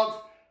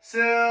world,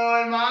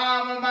 soon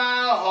mama,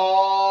 my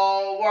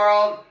whole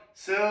world,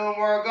 soon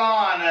we're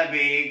gonna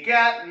be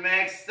getting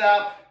mixed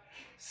up.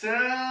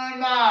 Soon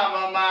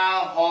mama,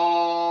 my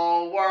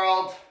whole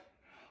world,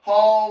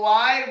 whole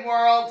wide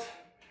world,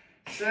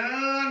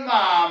 soon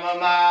mama,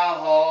 my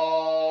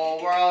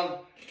whole world,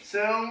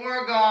 soon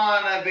we're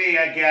gonna be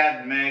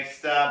getting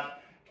mixed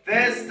up.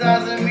 This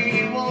doesn't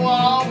mean we'll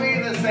all be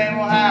the same.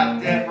 We'll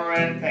have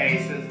different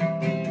faces,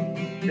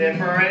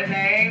 different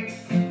names,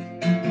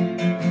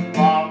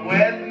 along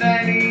with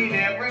many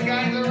different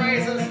kinds of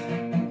races,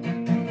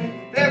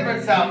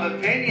 different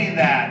self-opinion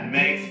that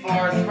makes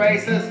forced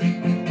races.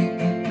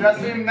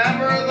 Just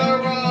remember the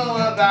rule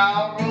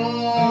about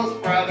rules,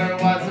 brother.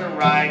 What's a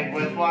right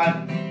with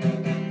one,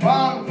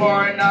 wrong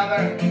for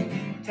another?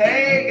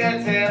 Take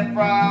a tip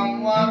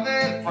from love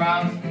it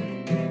from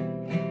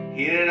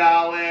Eat it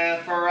all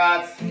with for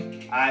us.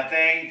 I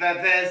think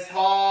that this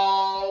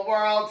whole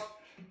world,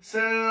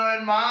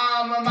 soon,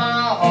 mama,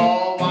 my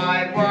whole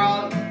wide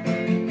world.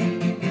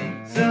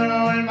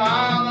 Soon,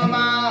 mama,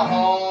 my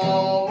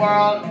whole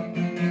world.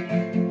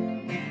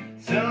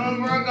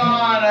 Soon we're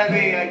gonna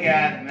be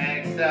again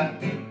mixed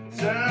up.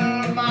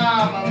 Soon,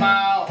 mama,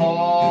 my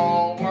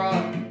whole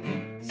world.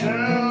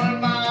 Soon,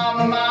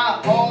 mama,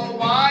 my whole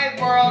wide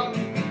world.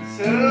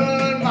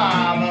 Soon,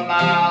 mama,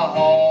 my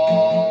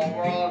whole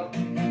world.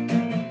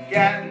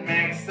 Getting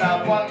mixed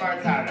up one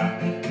more time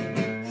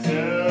now.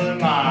 Soon,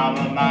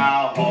 mama,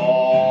 my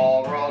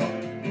whole world.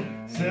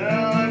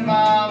 Soon,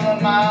 mama,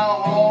 my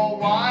whole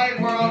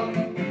wide world.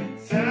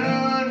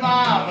 Soon,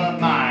 mama,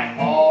 my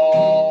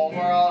whole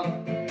world.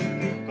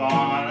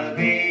 Gonna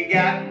be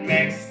getting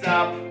mixed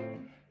up.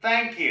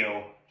 Thank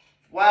you.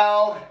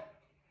 Well,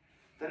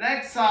 the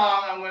next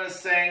song I'm going to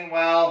sing,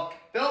 well,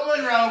 Bill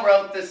Monroe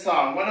wrote this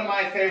song, one of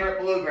my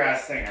favorite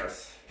bluegrass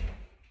singers.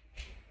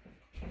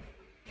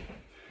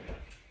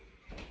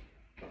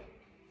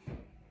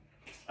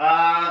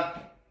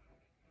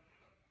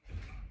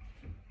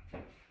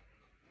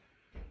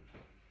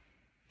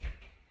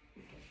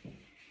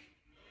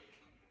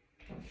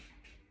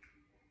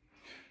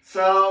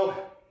 So,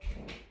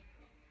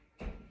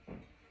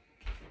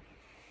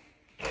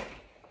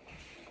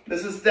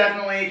 this is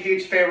definitely a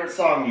huge favorite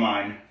song of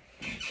mine.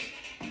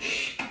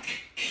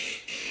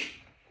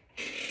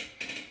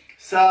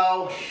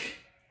 So,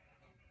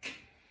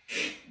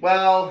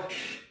 well,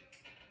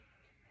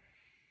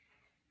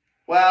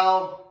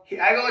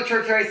 I go to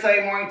church every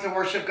Sunday morning to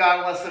worship God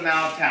unless I'm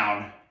out of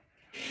town.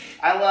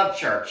 I love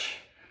church.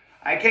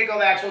 I can't go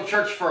to actual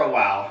church for a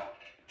while.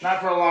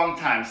 Not for a long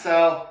time.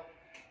 So,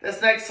 this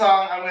next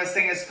song I'm going to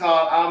sing is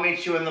called I'll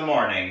Meet You in the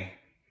Morning.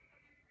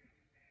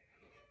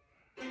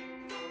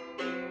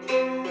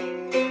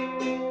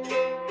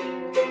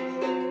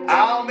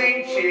 I'll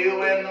meet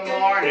you in the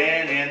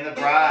morning in the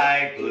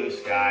bright blue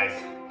skies.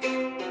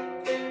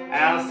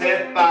 I'll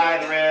sit by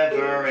the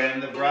river in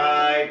the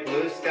bright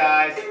blue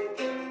skies.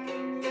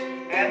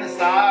 And the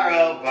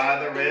sorrow by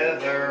the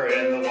river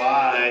in the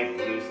white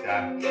blue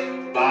sky.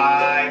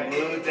 By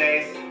blue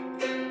days.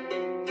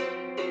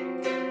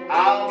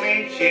 I'll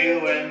meet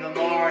you in the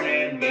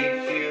morning,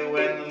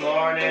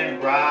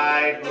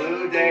 bright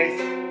blue days.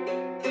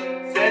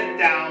 Sit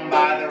down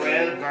by the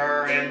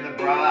river in the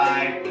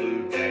bright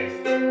blue days.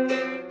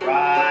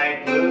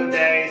 Bright blue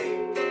days.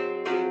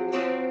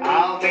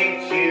 I'll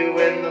meet you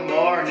in the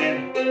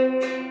morning.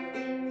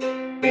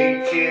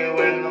 Meet you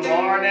in the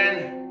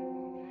morning.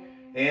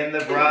 In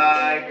the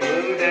bright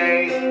blue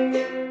days.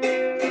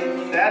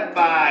 Set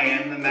by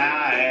in the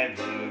mad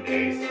blue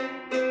days.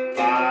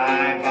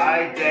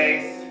 By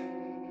days.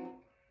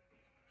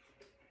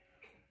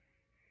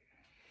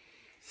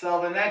 So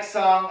the next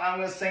song I'm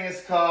going to sing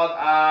is called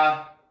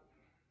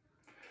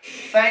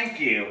Thank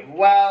You.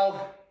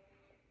 Well,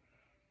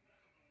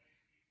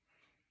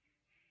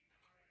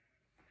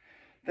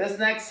 this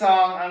next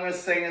song I'm going to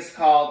sing is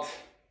called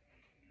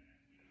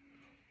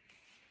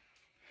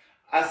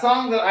a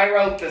song that I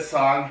wrote this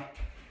song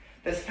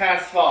this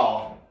past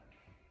fall.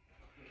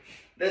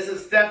 This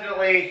is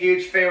definitely a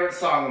huge favorite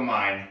song of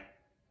mine.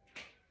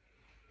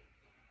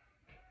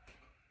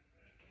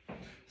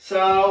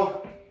 So,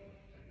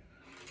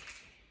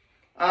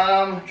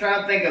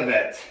 trying to think of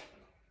it.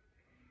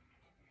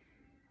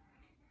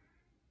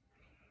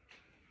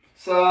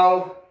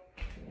 So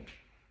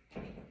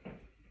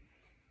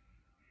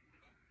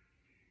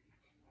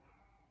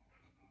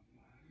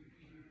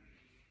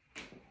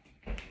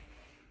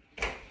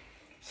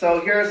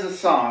here's the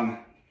song.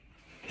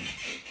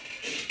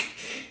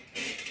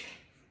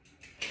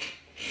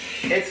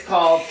 It's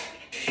called,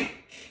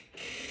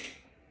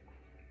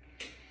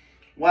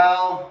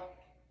 well,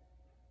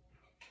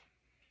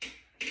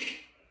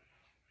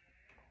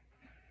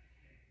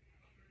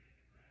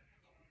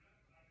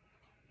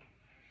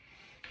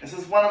 this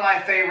is one of my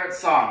favorite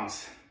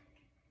songs.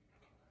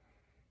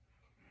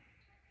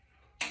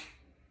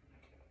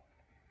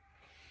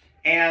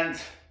 And,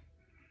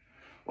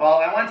 well,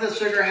 I went to the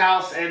Sugar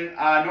House in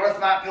North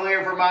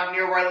Montpelier, Vermont,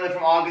 near where I lived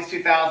from August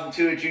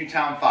 2002 to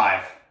Junetown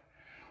 5,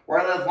 where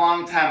I lived a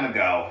long time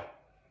ago.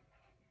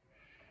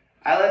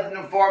 I lived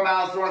in 4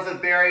 miles north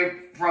of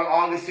Barrie from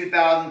August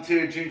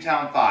 2002 to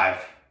Junetown 5.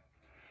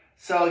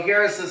 So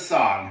here's the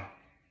song.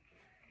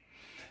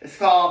 It's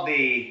called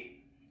the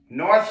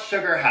North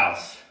Sugar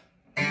House.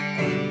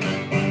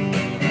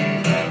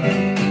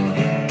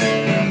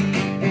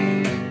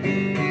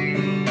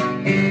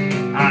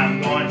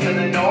 I'm going to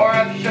the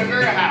North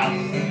Sugar House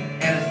in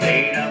the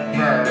state of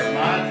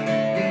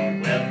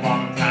Vermont. Lived a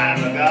long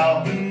time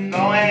ago.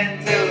 Going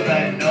to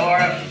the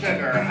North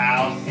Sugar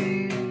House.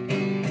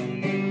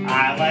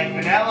 I like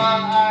vanilla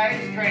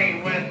ice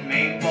cream with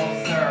maple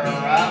syrup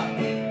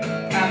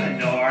at the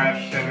North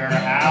Sugar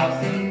House.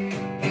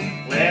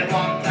 Lived a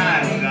long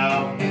time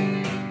ago.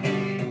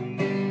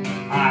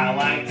 I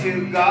like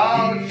to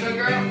go to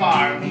Sugar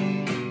Farm.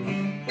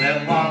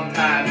 Lived a long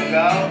time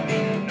ago.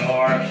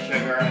 North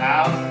Sugar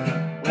House.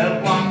 Lived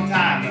a long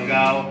time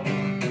ago.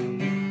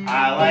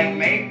 I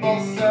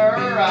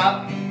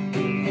syrup,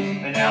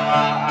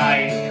 vanilla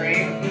ice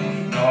cream,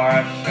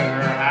 North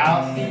Sugar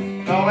House.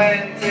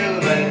 Going to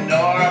the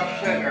North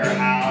Sugar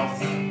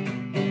House.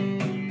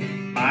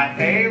 My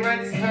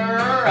favorite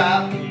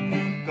syrup,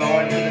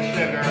 going to the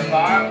sugar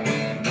farm,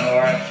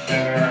 North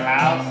Sugar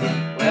House.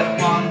 Lived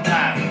a long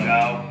time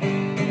ago.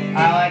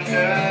 I like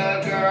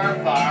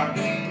sugar farm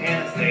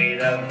in the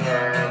state of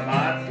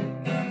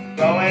Vermont.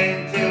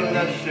 Going to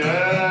the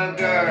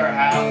sugar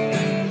house,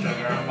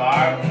 sugar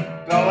farm.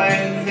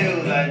 Going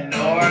to the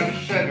North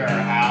Sugar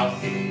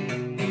House.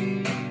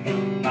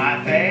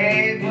 My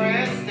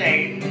favorite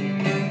state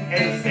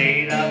is the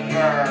state of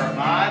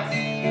Vermont.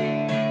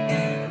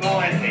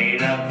 Going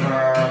state of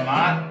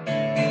Vermont.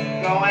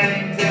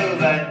 Going to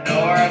the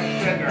North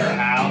Sugar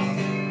House.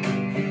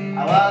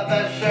 I love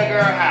the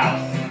Sugar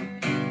House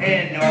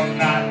in North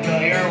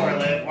Montpelier, where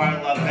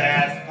I love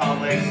Bass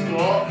Public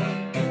School.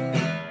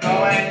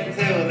 Going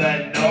to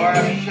the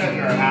North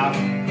Sugar House.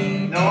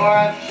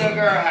 North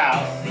Sugar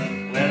House.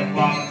 Lived a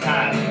long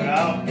time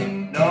ago.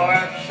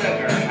 North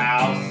Sugar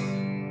House.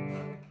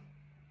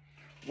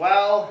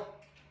 Well,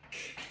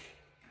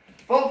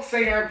 folk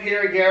singer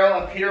Peter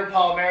Garrell of Peter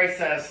Paul Mary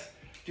says,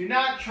 "Do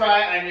not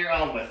try on your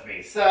own with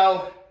me."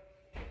 So,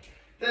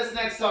 this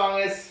next song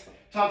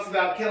talks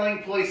about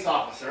killing police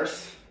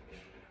officers.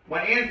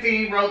 When Ian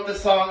Feeney wrote the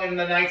song in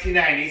the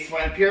 1990s,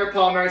 when Peter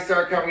Paul Mary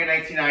started covering in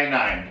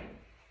 1999.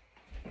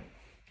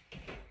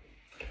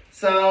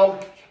 So,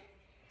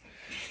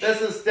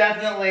 this is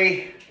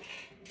definitely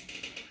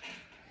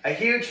a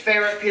huge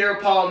favorite Peter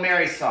Paul and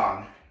Mary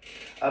song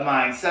of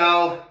mine.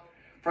 So,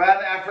 for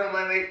that effort,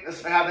 let me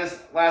have this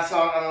last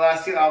song on the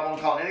last two albums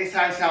called In These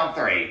Times Sound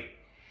 3.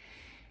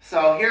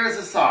 So, here's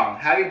the song.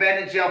 Have you been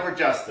in jail for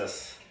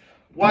justice?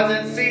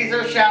 Wasn't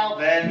Caesar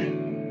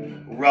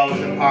Chalvin,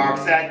 Rosa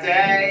Parks that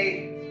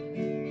day?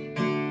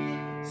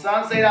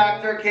 Some say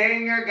Dr.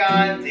 King or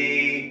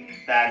Gandhi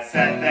that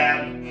set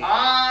them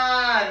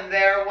on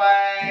their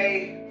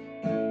way.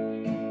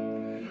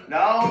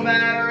 No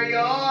matter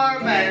your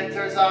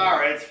mentors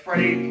are, it's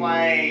pretty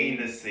plain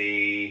to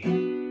see.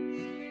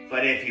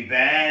 But if you've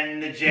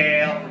been to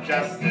jail for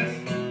justice,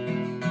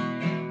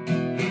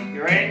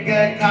 you're in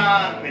good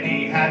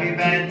company. Have you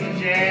been to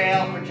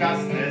jail for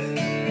justice?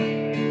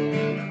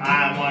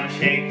 I want to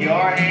shake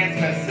your hands,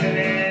 'cause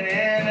sitting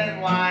in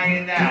and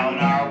lying down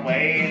are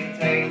ways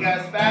to take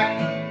us back.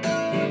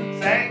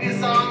 Sang a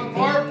song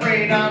for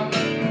freedom,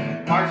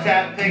 march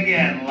that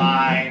picket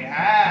line.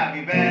 Have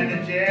you been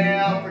to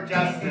jail for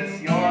justice?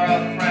 You're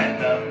a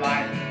friend of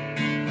mine.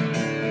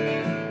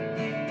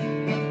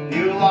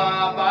 You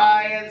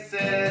law-abiding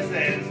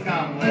citizens,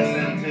 come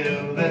listen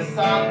to this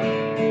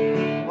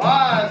song.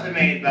 Laws are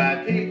made by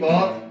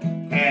people,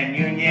 and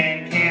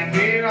union can't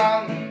be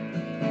wrong.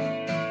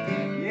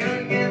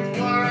 Unions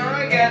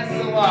were against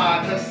the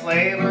law, 'cause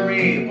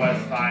slavery was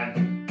fine.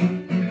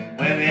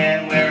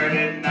 Women were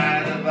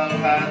denied the vote,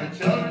 but the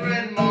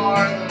children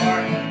more.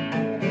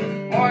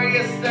 The more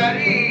you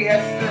study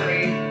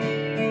history,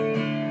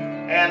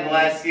 and the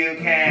less you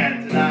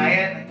can deny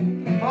it.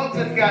 Folks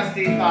with guts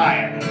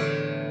defiant.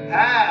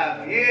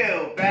 Have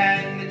you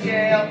been to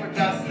jail for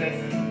justice?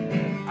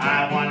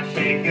 I want to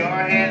shake your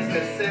hands,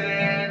 'cause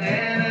sitting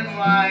in and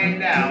lying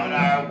down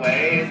are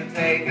ways to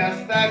take us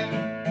back.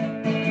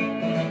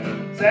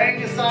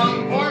 Sang a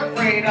song for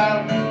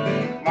freedom,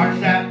 march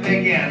that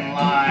picket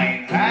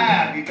line.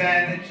 Have you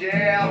been to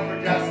jail for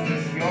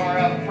justice? You're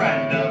a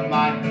friend of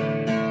mine.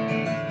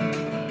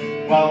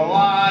 Well, the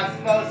law is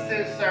supposed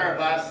to serve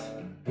us,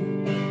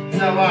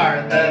 so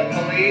are the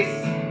police.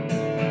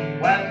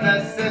 When the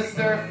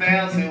sister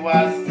fails to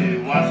us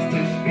to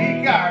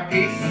speak our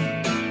piece,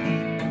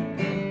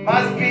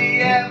 must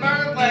be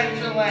ever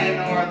vigilant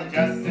or the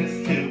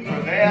justice to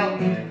prevail.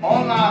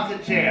 Hold on to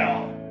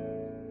jail.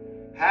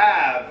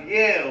 Have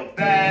you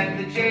been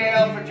to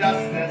jail for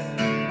justice?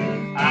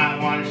 I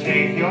want to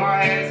shake your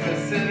hands,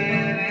 'cause sitting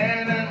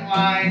in and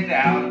lying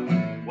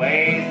down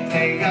ways to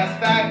take us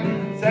back.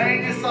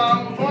 Sang a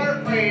song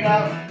for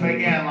freedom,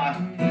 again, my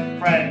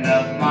friend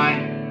of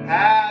mine.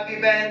 Have you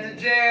been to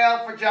jail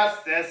for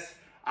justice?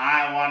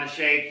 I want to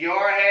shake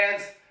your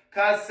hands,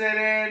 'cause sitting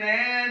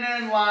in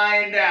and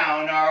lying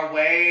down are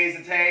ways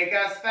to take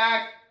us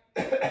back.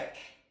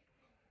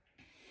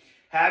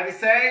 Have you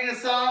sang a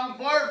song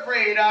for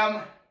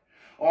freedom?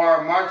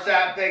 Or march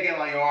that picket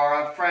line?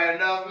 You're a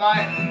friend of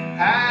mine.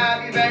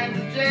 Have you been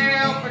to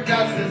jail for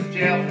justice?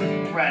 Jail for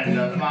a friend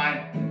of mine.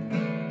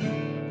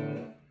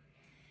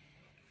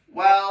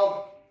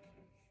 Well,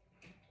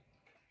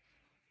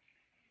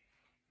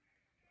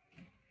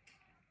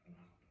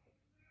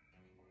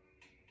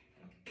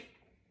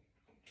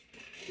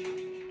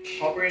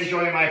 hope you're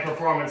enjoying my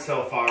performance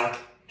so far.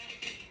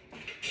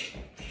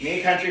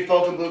 Me, country,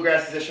 folk, and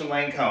bluegrass musician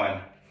Lane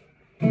Cohen.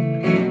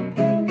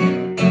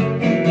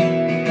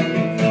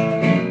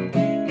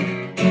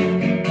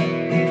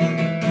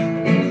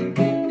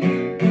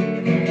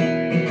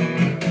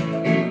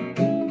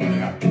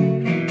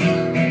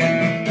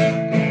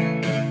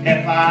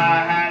 If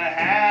I had a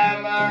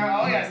hammer,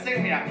 oh yeah,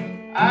 sing me now.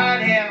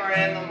 I'd hammer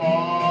in the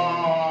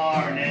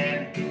morning,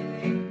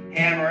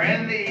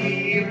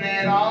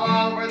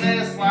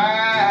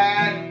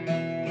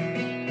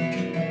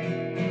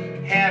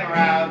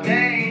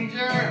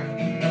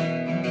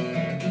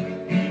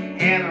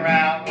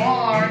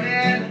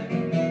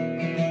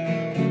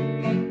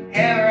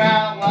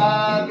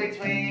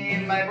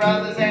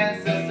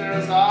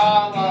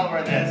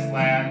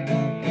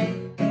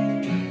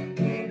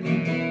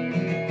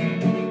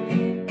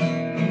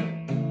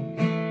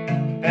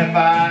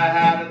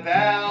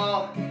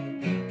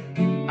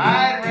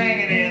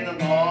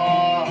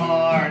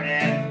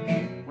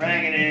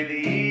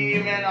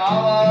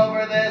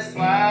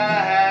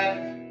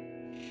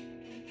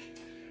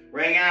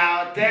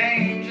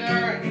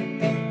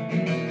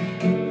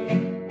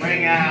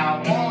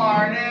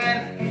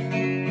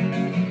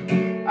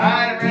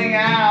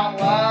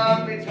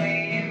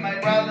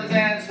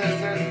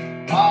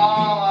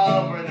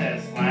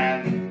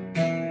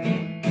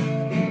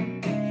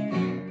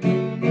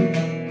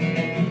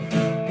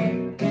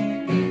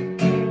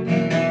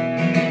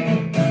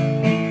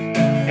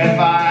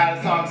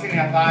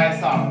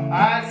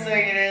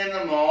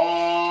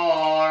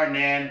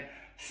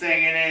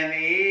 Singing in the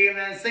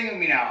evening, sing with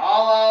me now.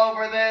 All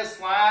over this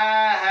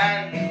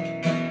land,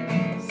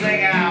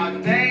 sing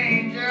out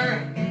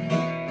danger,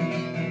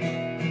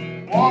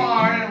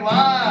 war and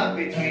love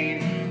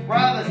between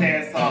brothers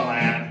and soul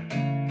land.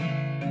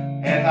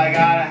 If I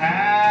got a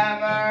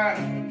hammer,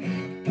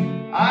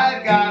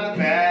 I've got a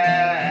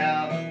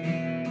bell,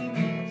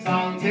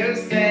 song to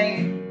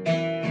sing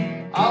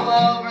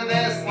all over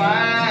this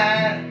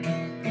land.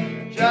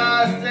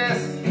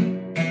 Justice,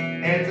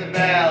 it's a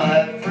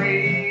ballad,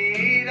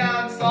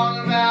 freedom,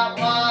 song about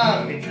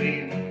love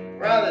between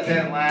brothers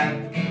and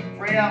land,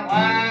 freedom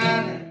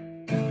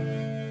land.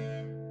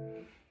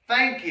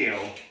 Thank you.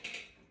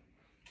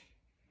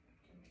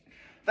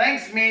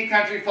 Thanks me,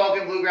 country, folk,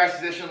 and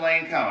bluegrass musician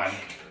Lane Cohen.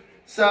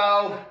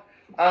 So,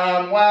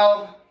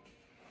 well,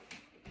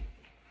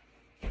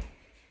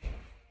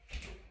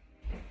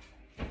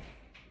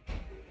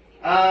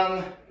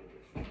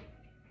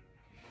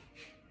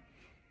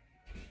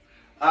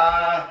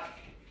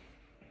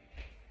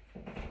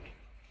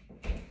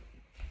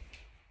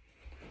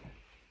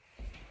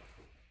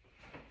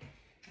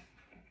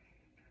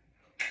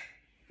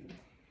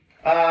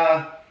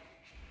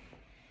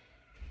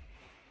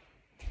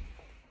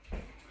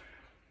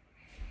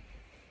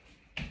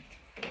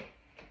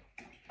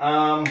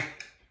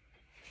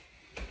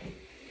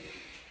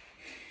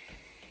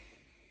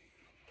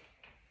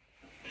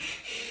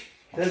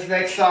 this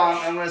next song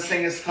I'm going to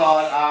sing is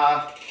called,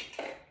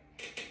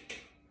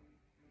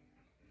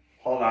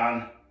 hold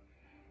on.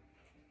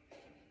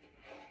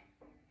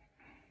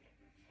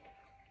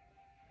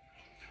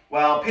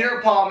 Well,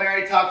 Peter, Paul, and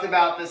Mary talked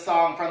about this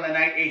song from the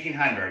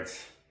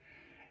 1800s.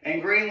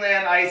 In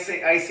Greenland,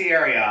 icy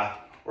area,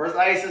 whereas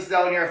ice is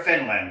known near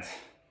Finland.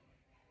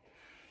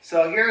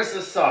 So here's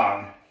the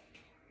song.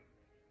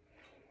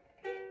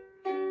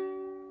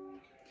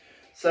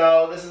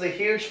 So this is a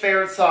huge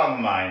favorite song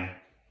of mine.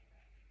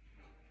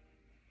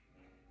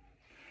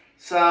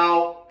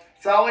 So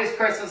it's always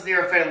Christmas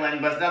near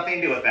Finland, but it's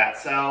nothing to do with that.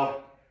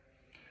 So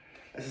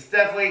this is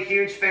definitely a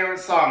huge favorite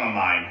song of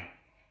mine.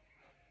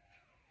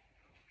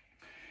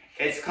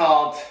 It's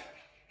called,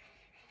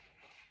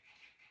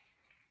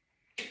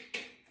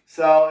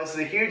 so this is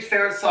a huge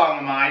favorite song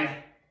of mine.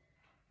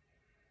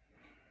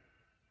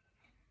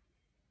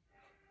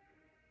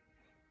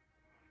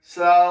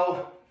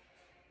 So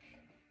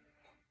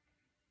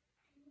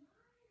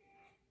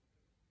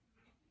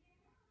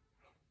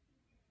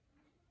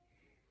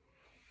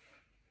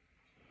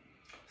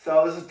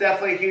this is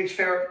definitely a huge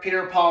favorite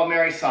Peter, Paul, and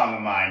Mary song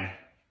of mine.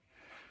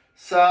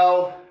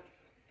 So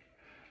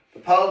the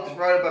Pogues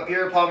wrote it, but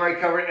Peter, Paul, and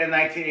Mary covered it in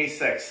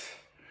 1986.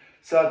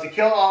 So to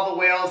kill all the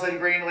whales in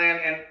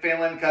Greenland and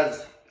Finland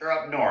because they're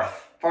up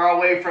north, far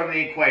away from the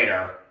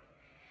equator.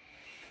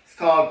 It's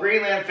called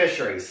Greenland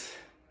Fisheries.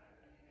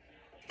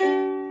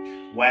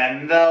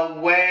 When the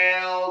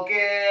whale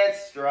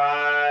gets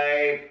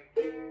striped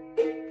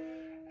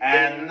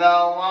and the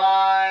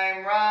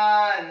line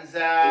runs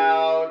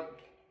out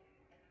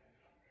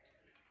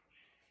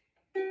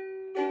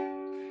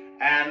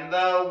and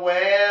the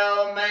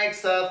whale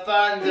makes a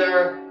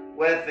thunder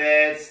with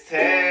its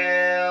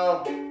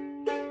tail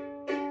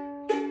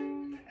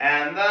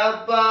and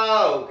the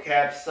boat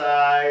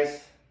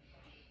capsized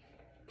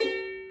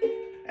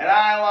and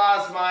I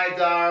lost my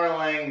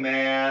darling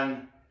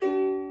man.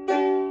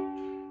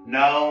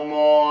 No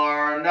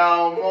more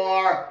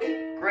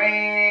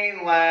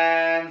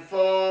Greenland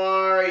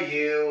for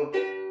you,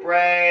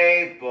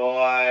 brave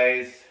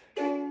boys.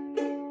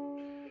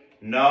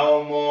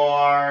 No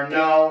more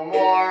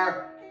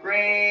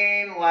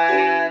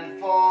Greenland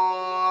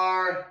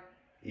for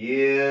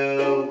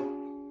you.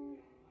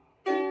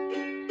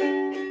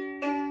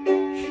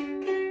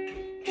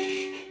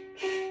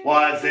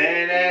 Was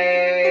in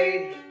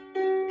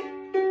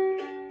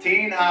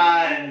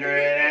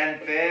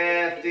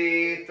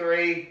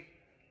 1853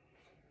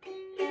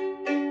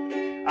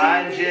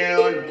 on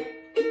June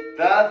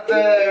the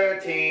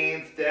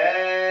 13th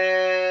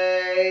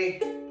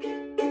day,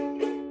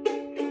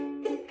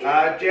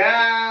 a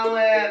gel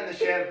in the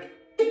ship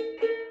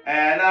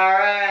and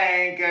our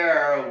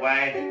anchor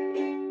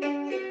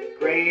weighed.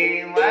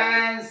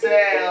 Greenland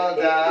sailed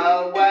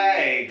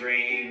away,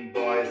 green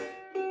boys.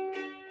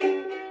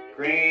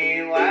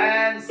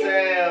 Greenland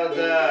sailed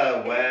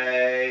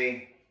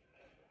away.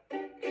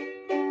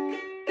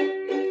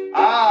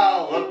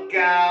 Oh, look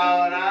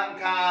out, I'm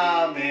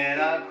coming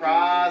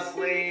across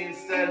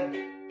Leanston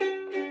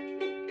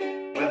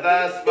with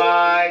a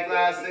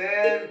spyglass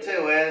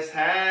into his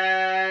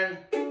hand.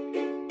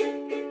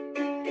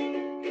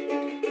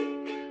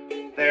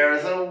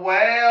 There's a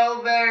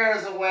whale,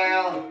 there's a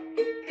whale,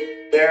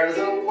 there's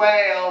a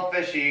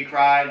whalefish, he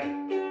cried,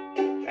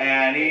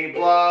 and he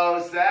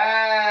blows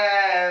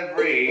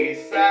every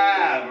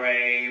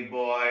sabre,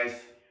 boys.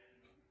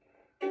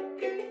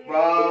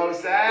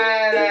 Blows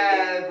at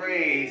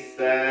every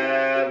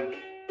stab.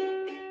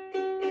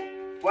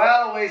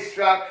 Well, we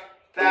struck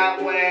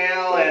that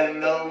whale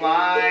and the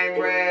line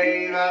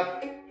rave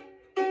up.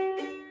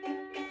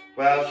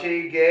 Well,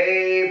 she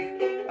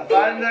gave a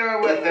thunder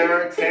with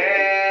her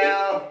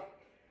tail.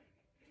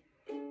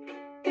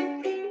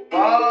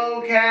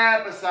 whale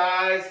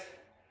capsized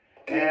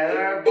and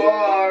are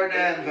born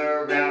in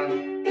the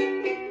ground.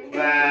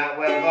 That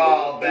whale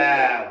called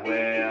that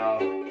whale.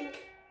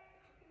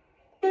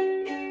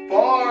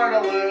 For to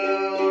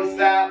lose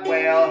that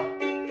whale,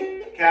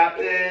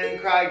 Captain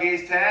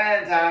Craigies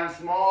 10 times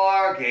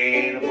more.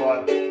 Gate of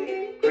blood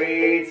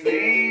greets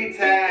me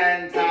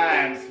 10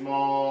 times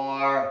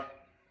more.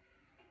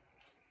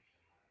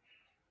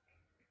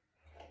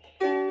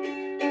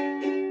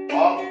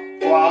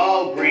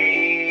 Oh,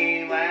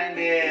 Greenland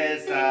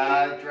is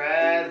a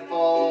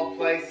dreadful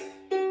place.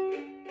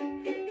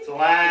 It's a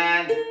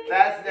land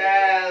that's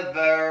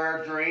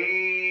never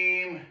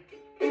dream,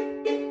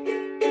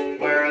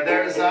 where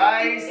there's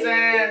ice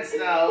and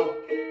snow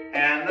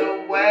and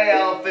the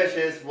whale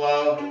fishes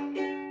flow.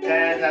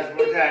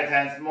 10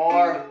 times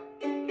more,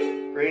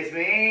 greets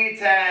me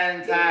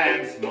 10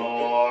 times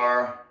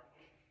more.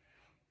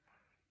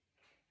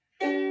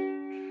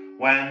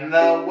 When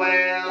the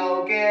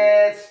whale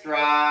gets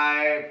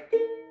dry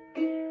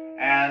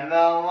and the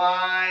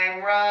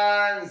line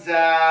runs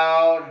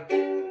out,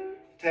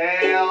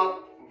 tail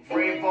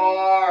free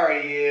for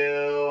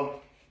you.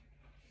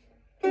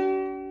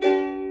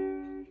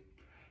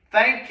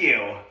 Thank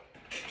you.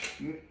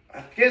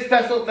 Give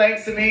special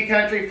thanks to me,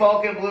 country,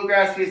 folk, and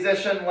bluegrass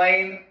musician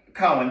Lane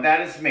Cohen.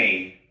 That is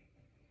me.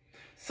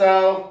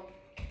 So,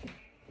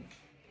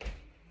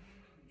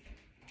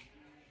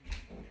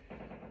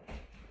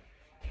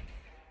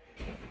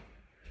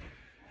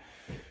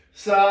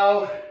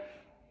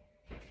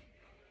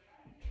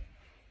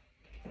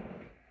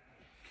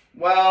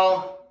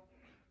 well,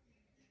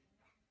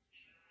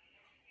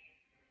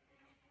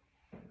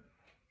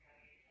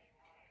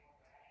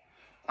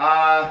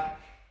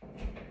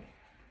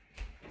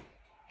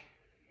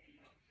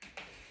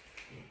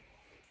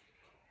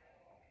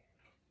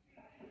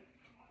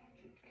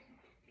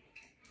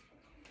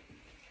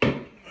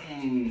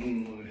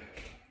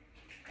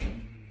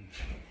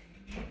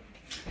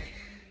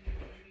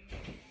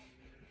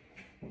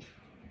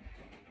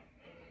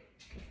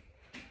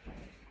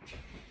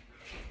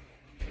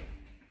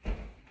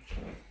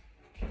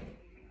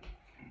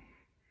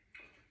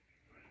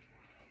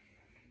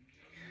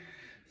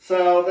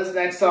 so this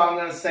next song I'm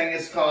going to sing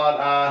is called,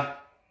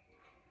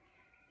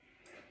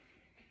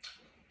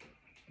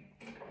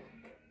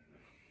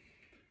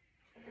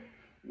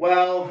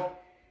 well,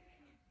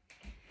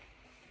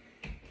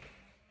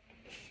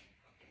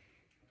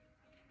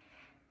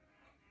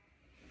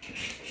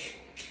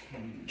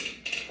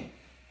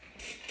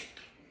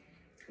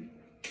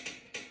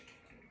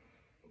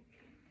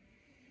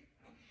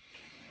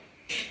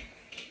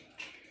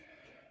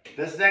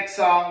 this next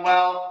song,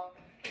 well,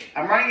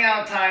 I'm running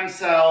out of time,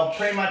 so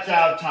pretty much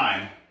out of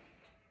time.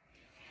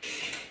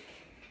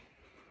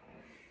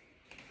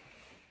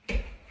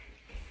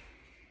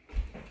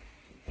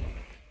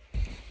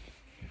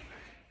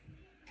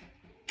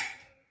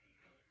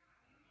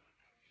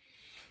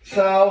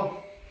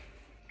 So,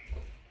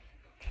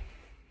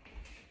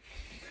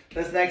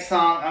 this next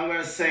song I'm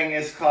going to sing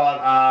is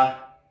called,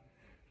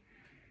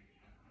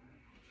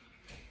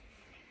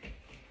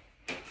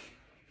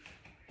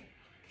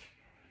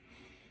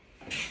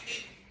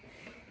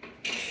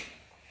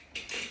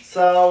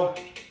 So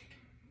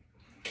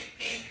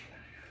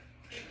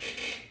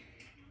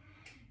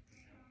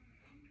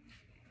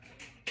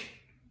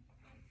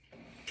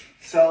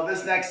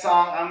this next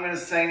song I'm going to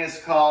sing is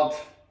called,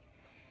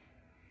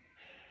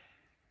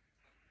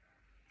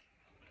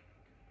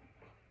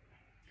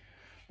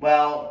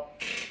 well,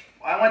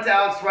 I went to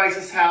Alex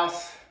Rice's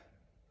house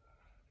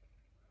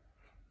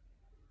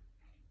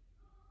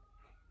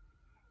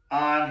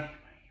on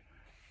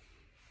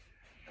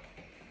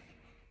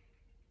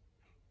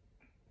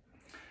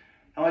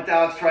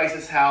Alex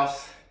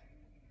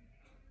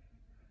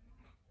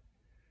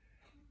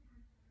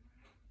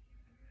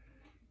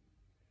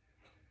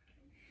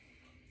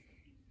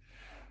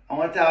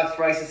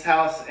Rice's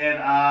house in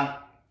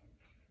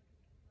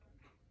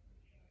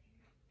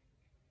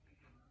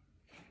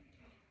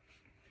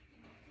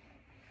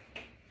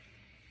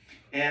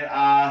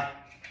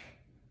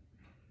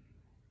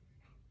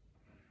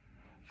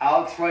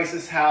Alex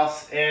Rice's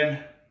house in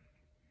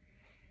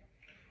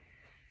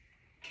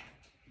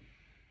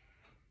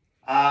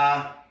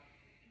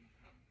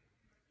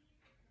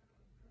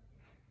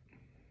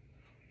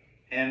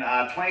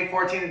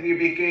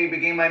 2014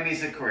 began my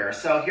music career.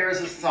 So here's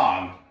a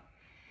song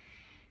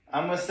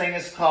I'm going to sing.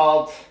 It's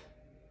called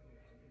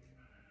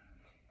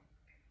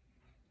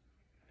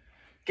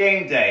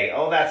Game Day.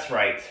 Oh, that's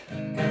right.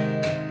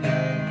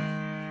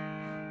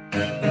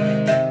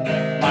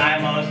 My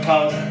most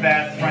close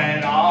best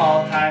friend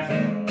all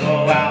times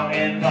go out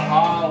in the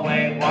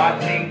hallway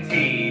watching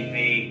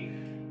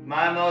TV.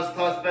 My most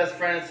close best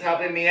friend is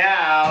helping me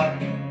out.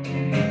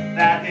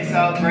 That day's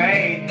so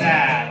great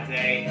that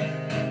day.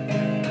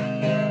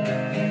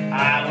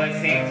 I would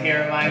sing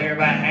Tear in My Ear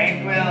by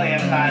Hank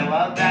Williams. I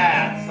love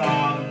that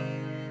song.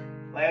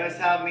 Ladies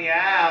help me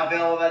out.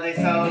 Bill, that day's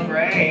so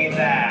great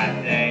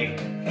that day.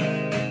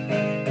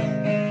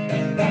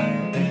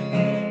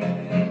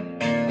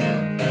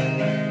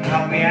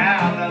 Help me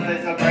out, that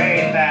day's so great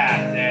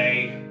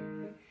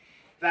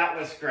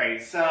was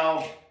great.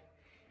 So,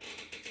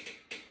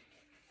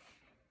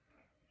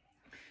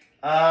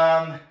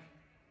 the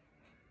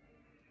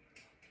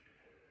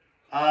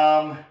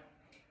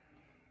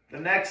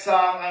next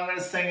song I'm going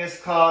to sing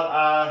is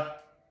called,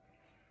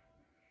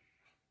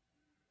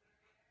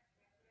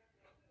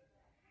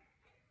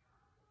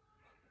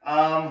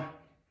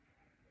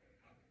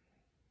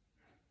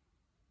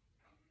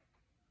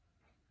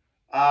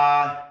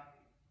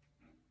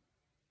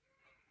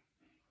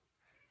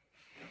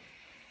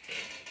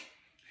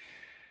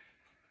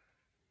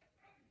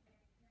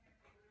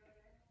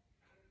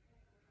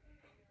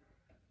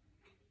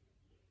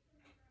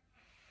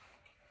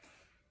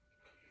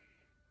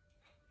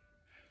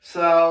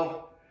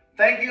 so,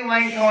 thank you,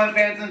 Lane Cohen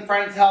fans and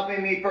friends,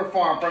 helping me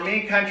perform. For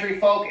me, country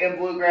folk and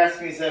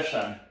bluegrass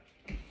musician.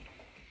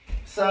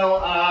 So,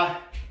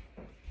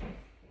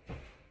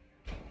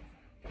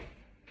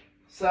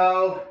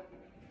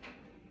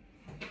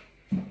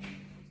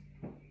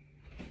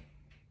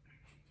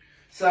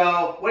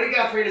 what do you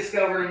got for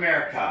Rediscovered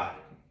America?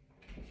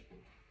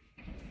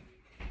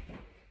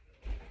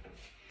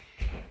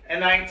 In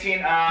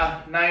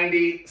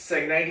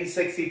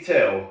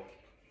 1962.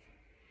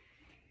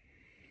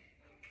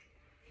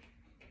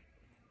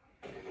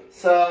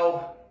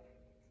 So,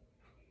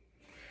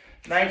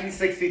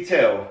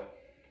 1962.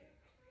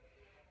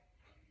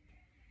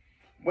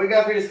 We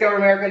got Rediscovered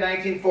America in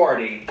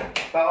 1940,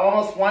 about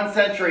almost 1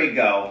 century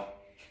ago.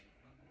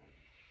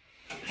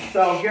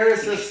 So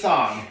here's this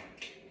song.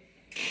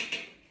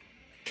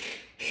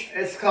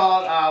 It's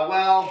called,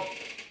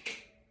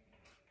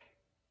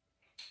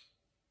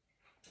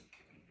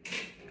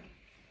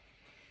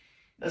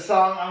 the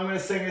song I'm going to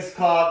sing is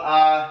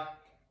called,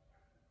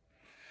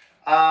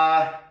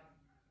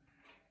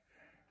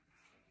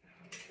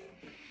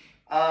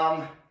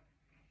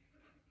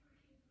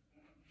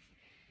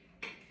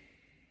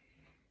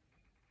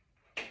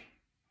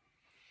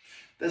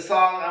 this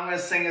song I'm going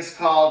to sing is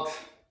called,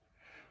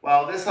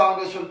 this song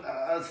goes from,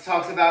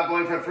 talks about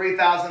going from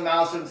 3,000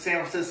 miles from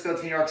San Francisco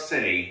to New York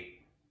City.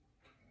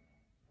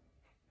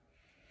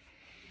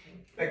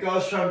 It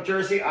goes from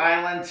Jersey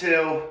Island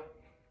to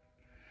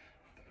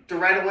the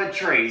Redwood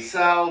Tree.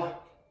 So,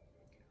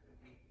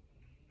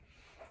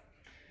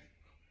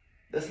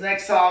 this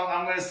next song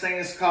I'm going to sing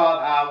is called,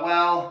 I'm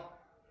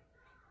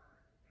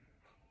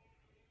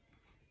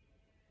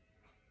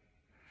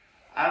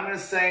going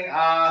to sing,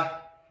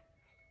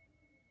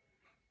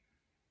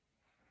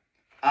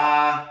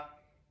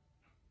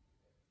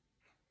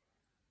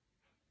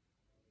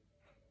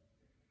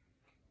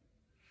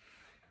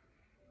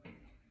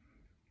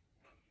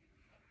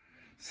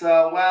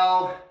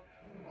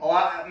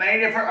 many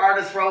different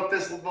artists wrote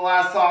the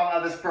last song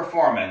of this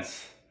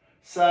performance.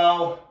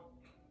 So,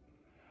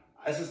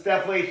 this is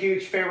definitely a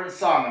huge favorite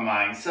song of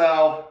mine.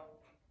 So,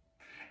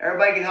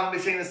 everybody can help me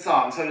sing this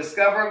song. So,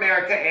 Discover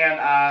America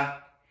and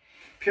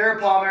Pierre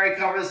Paul Mary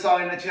covered the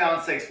song in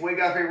 2006. Woody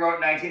Guthrie wrote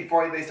in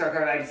 1940. They started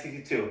covering in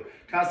 1962.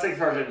 2006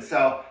 version.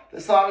 So,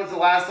 this song is the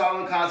last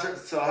song of the concert.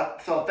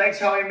 So thanks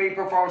for helping me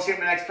perform. See you in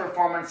the next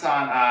performance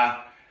on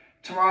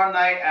tomorrow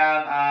night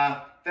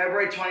on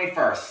February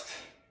 21st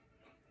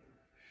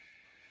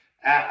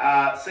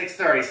at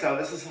 6:30. So,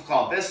 this is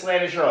called This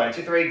Land Is Your Land.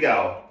 2, 3,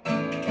 go.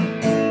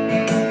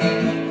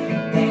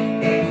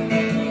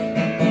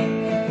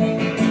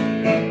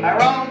 I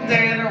roamed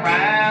and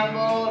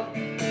rambled,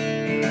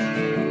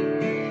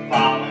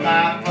 following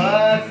my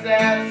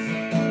footsteps,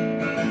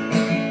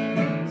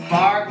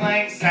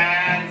 sparkling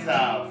sands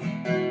of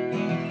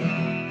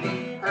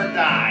her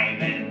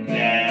diamond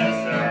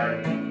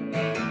desert,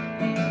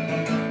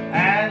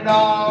 and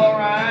all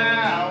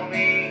around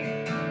me,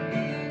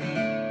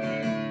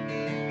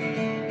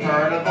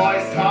 heard a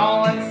voice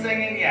calling,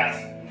 singing,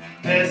 yes,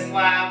 this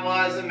land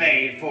was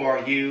made for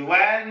you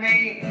and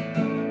me.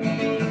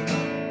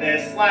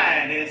 This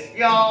land is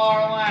your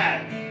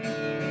land.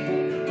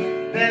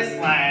 This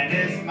land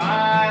is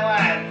my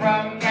land.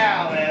 From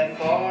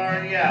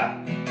California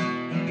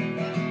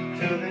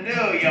to the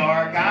New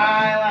York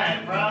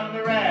Island, from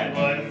the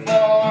Redwood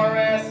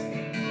Forest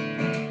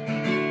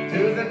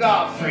to the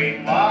Gulf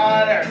Stream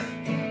waters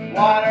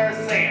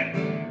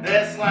singing,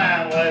 this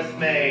land was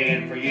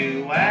made for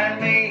you and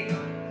me.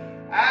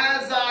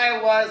 As I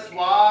was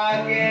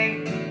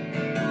walking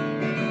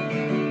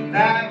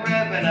that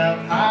ribbon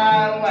of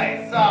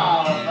highway,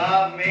 saw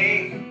above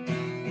me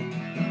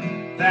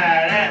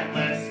that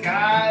endless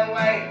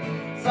skyway,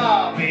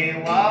 saw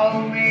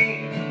below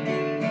me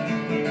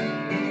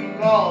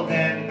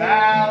Golden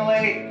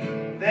Valley.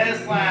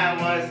 This land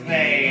was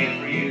made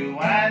for you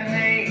and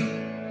me.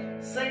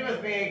 Sing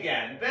with me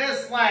again.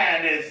 This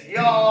land is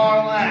your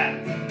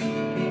land.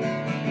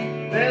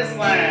 This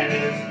land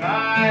is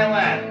my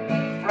land.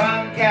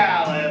 From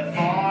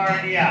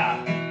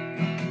California,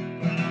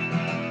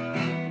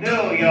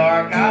 New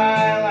York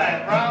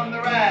Island, from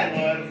the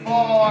Redwood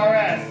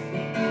Forest.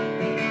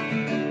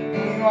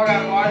 Who's more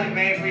got more than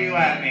made for you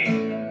and me?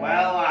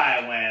 Well,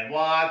 I went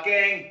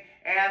walking,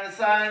 and the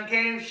sun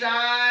came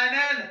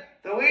shining.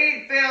 The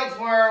wheat fields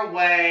were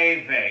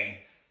waving.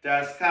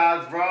 Dust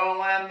clouds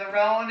rolling, the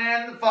rolling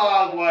and the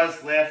fog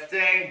was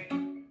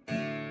lifting.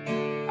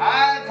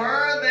 I've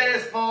heard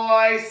this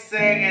voice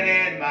singing,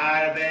 it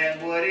might have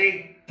been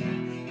Woody,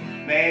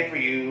 made for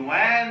you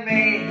and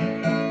me.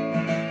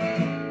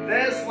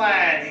 This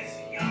land is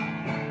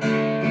yours,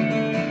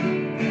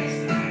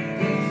 this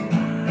land is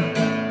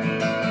mine.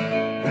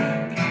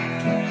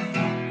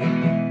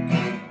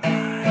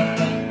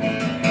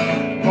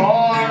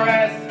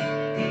 Forest,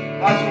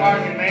 lots of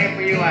market made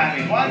for you and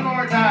me. One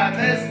more time,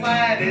 this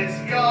land is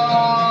your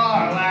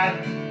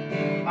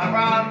land. My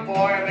rhyme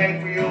for it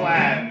made for you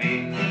and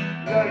me.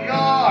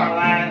 Your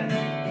land,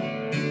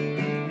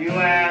 you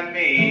and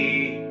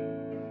me.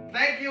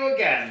 Thank you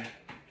again.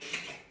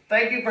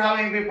 Thank you for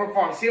helping me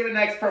perform. See you at the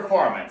next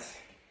performance.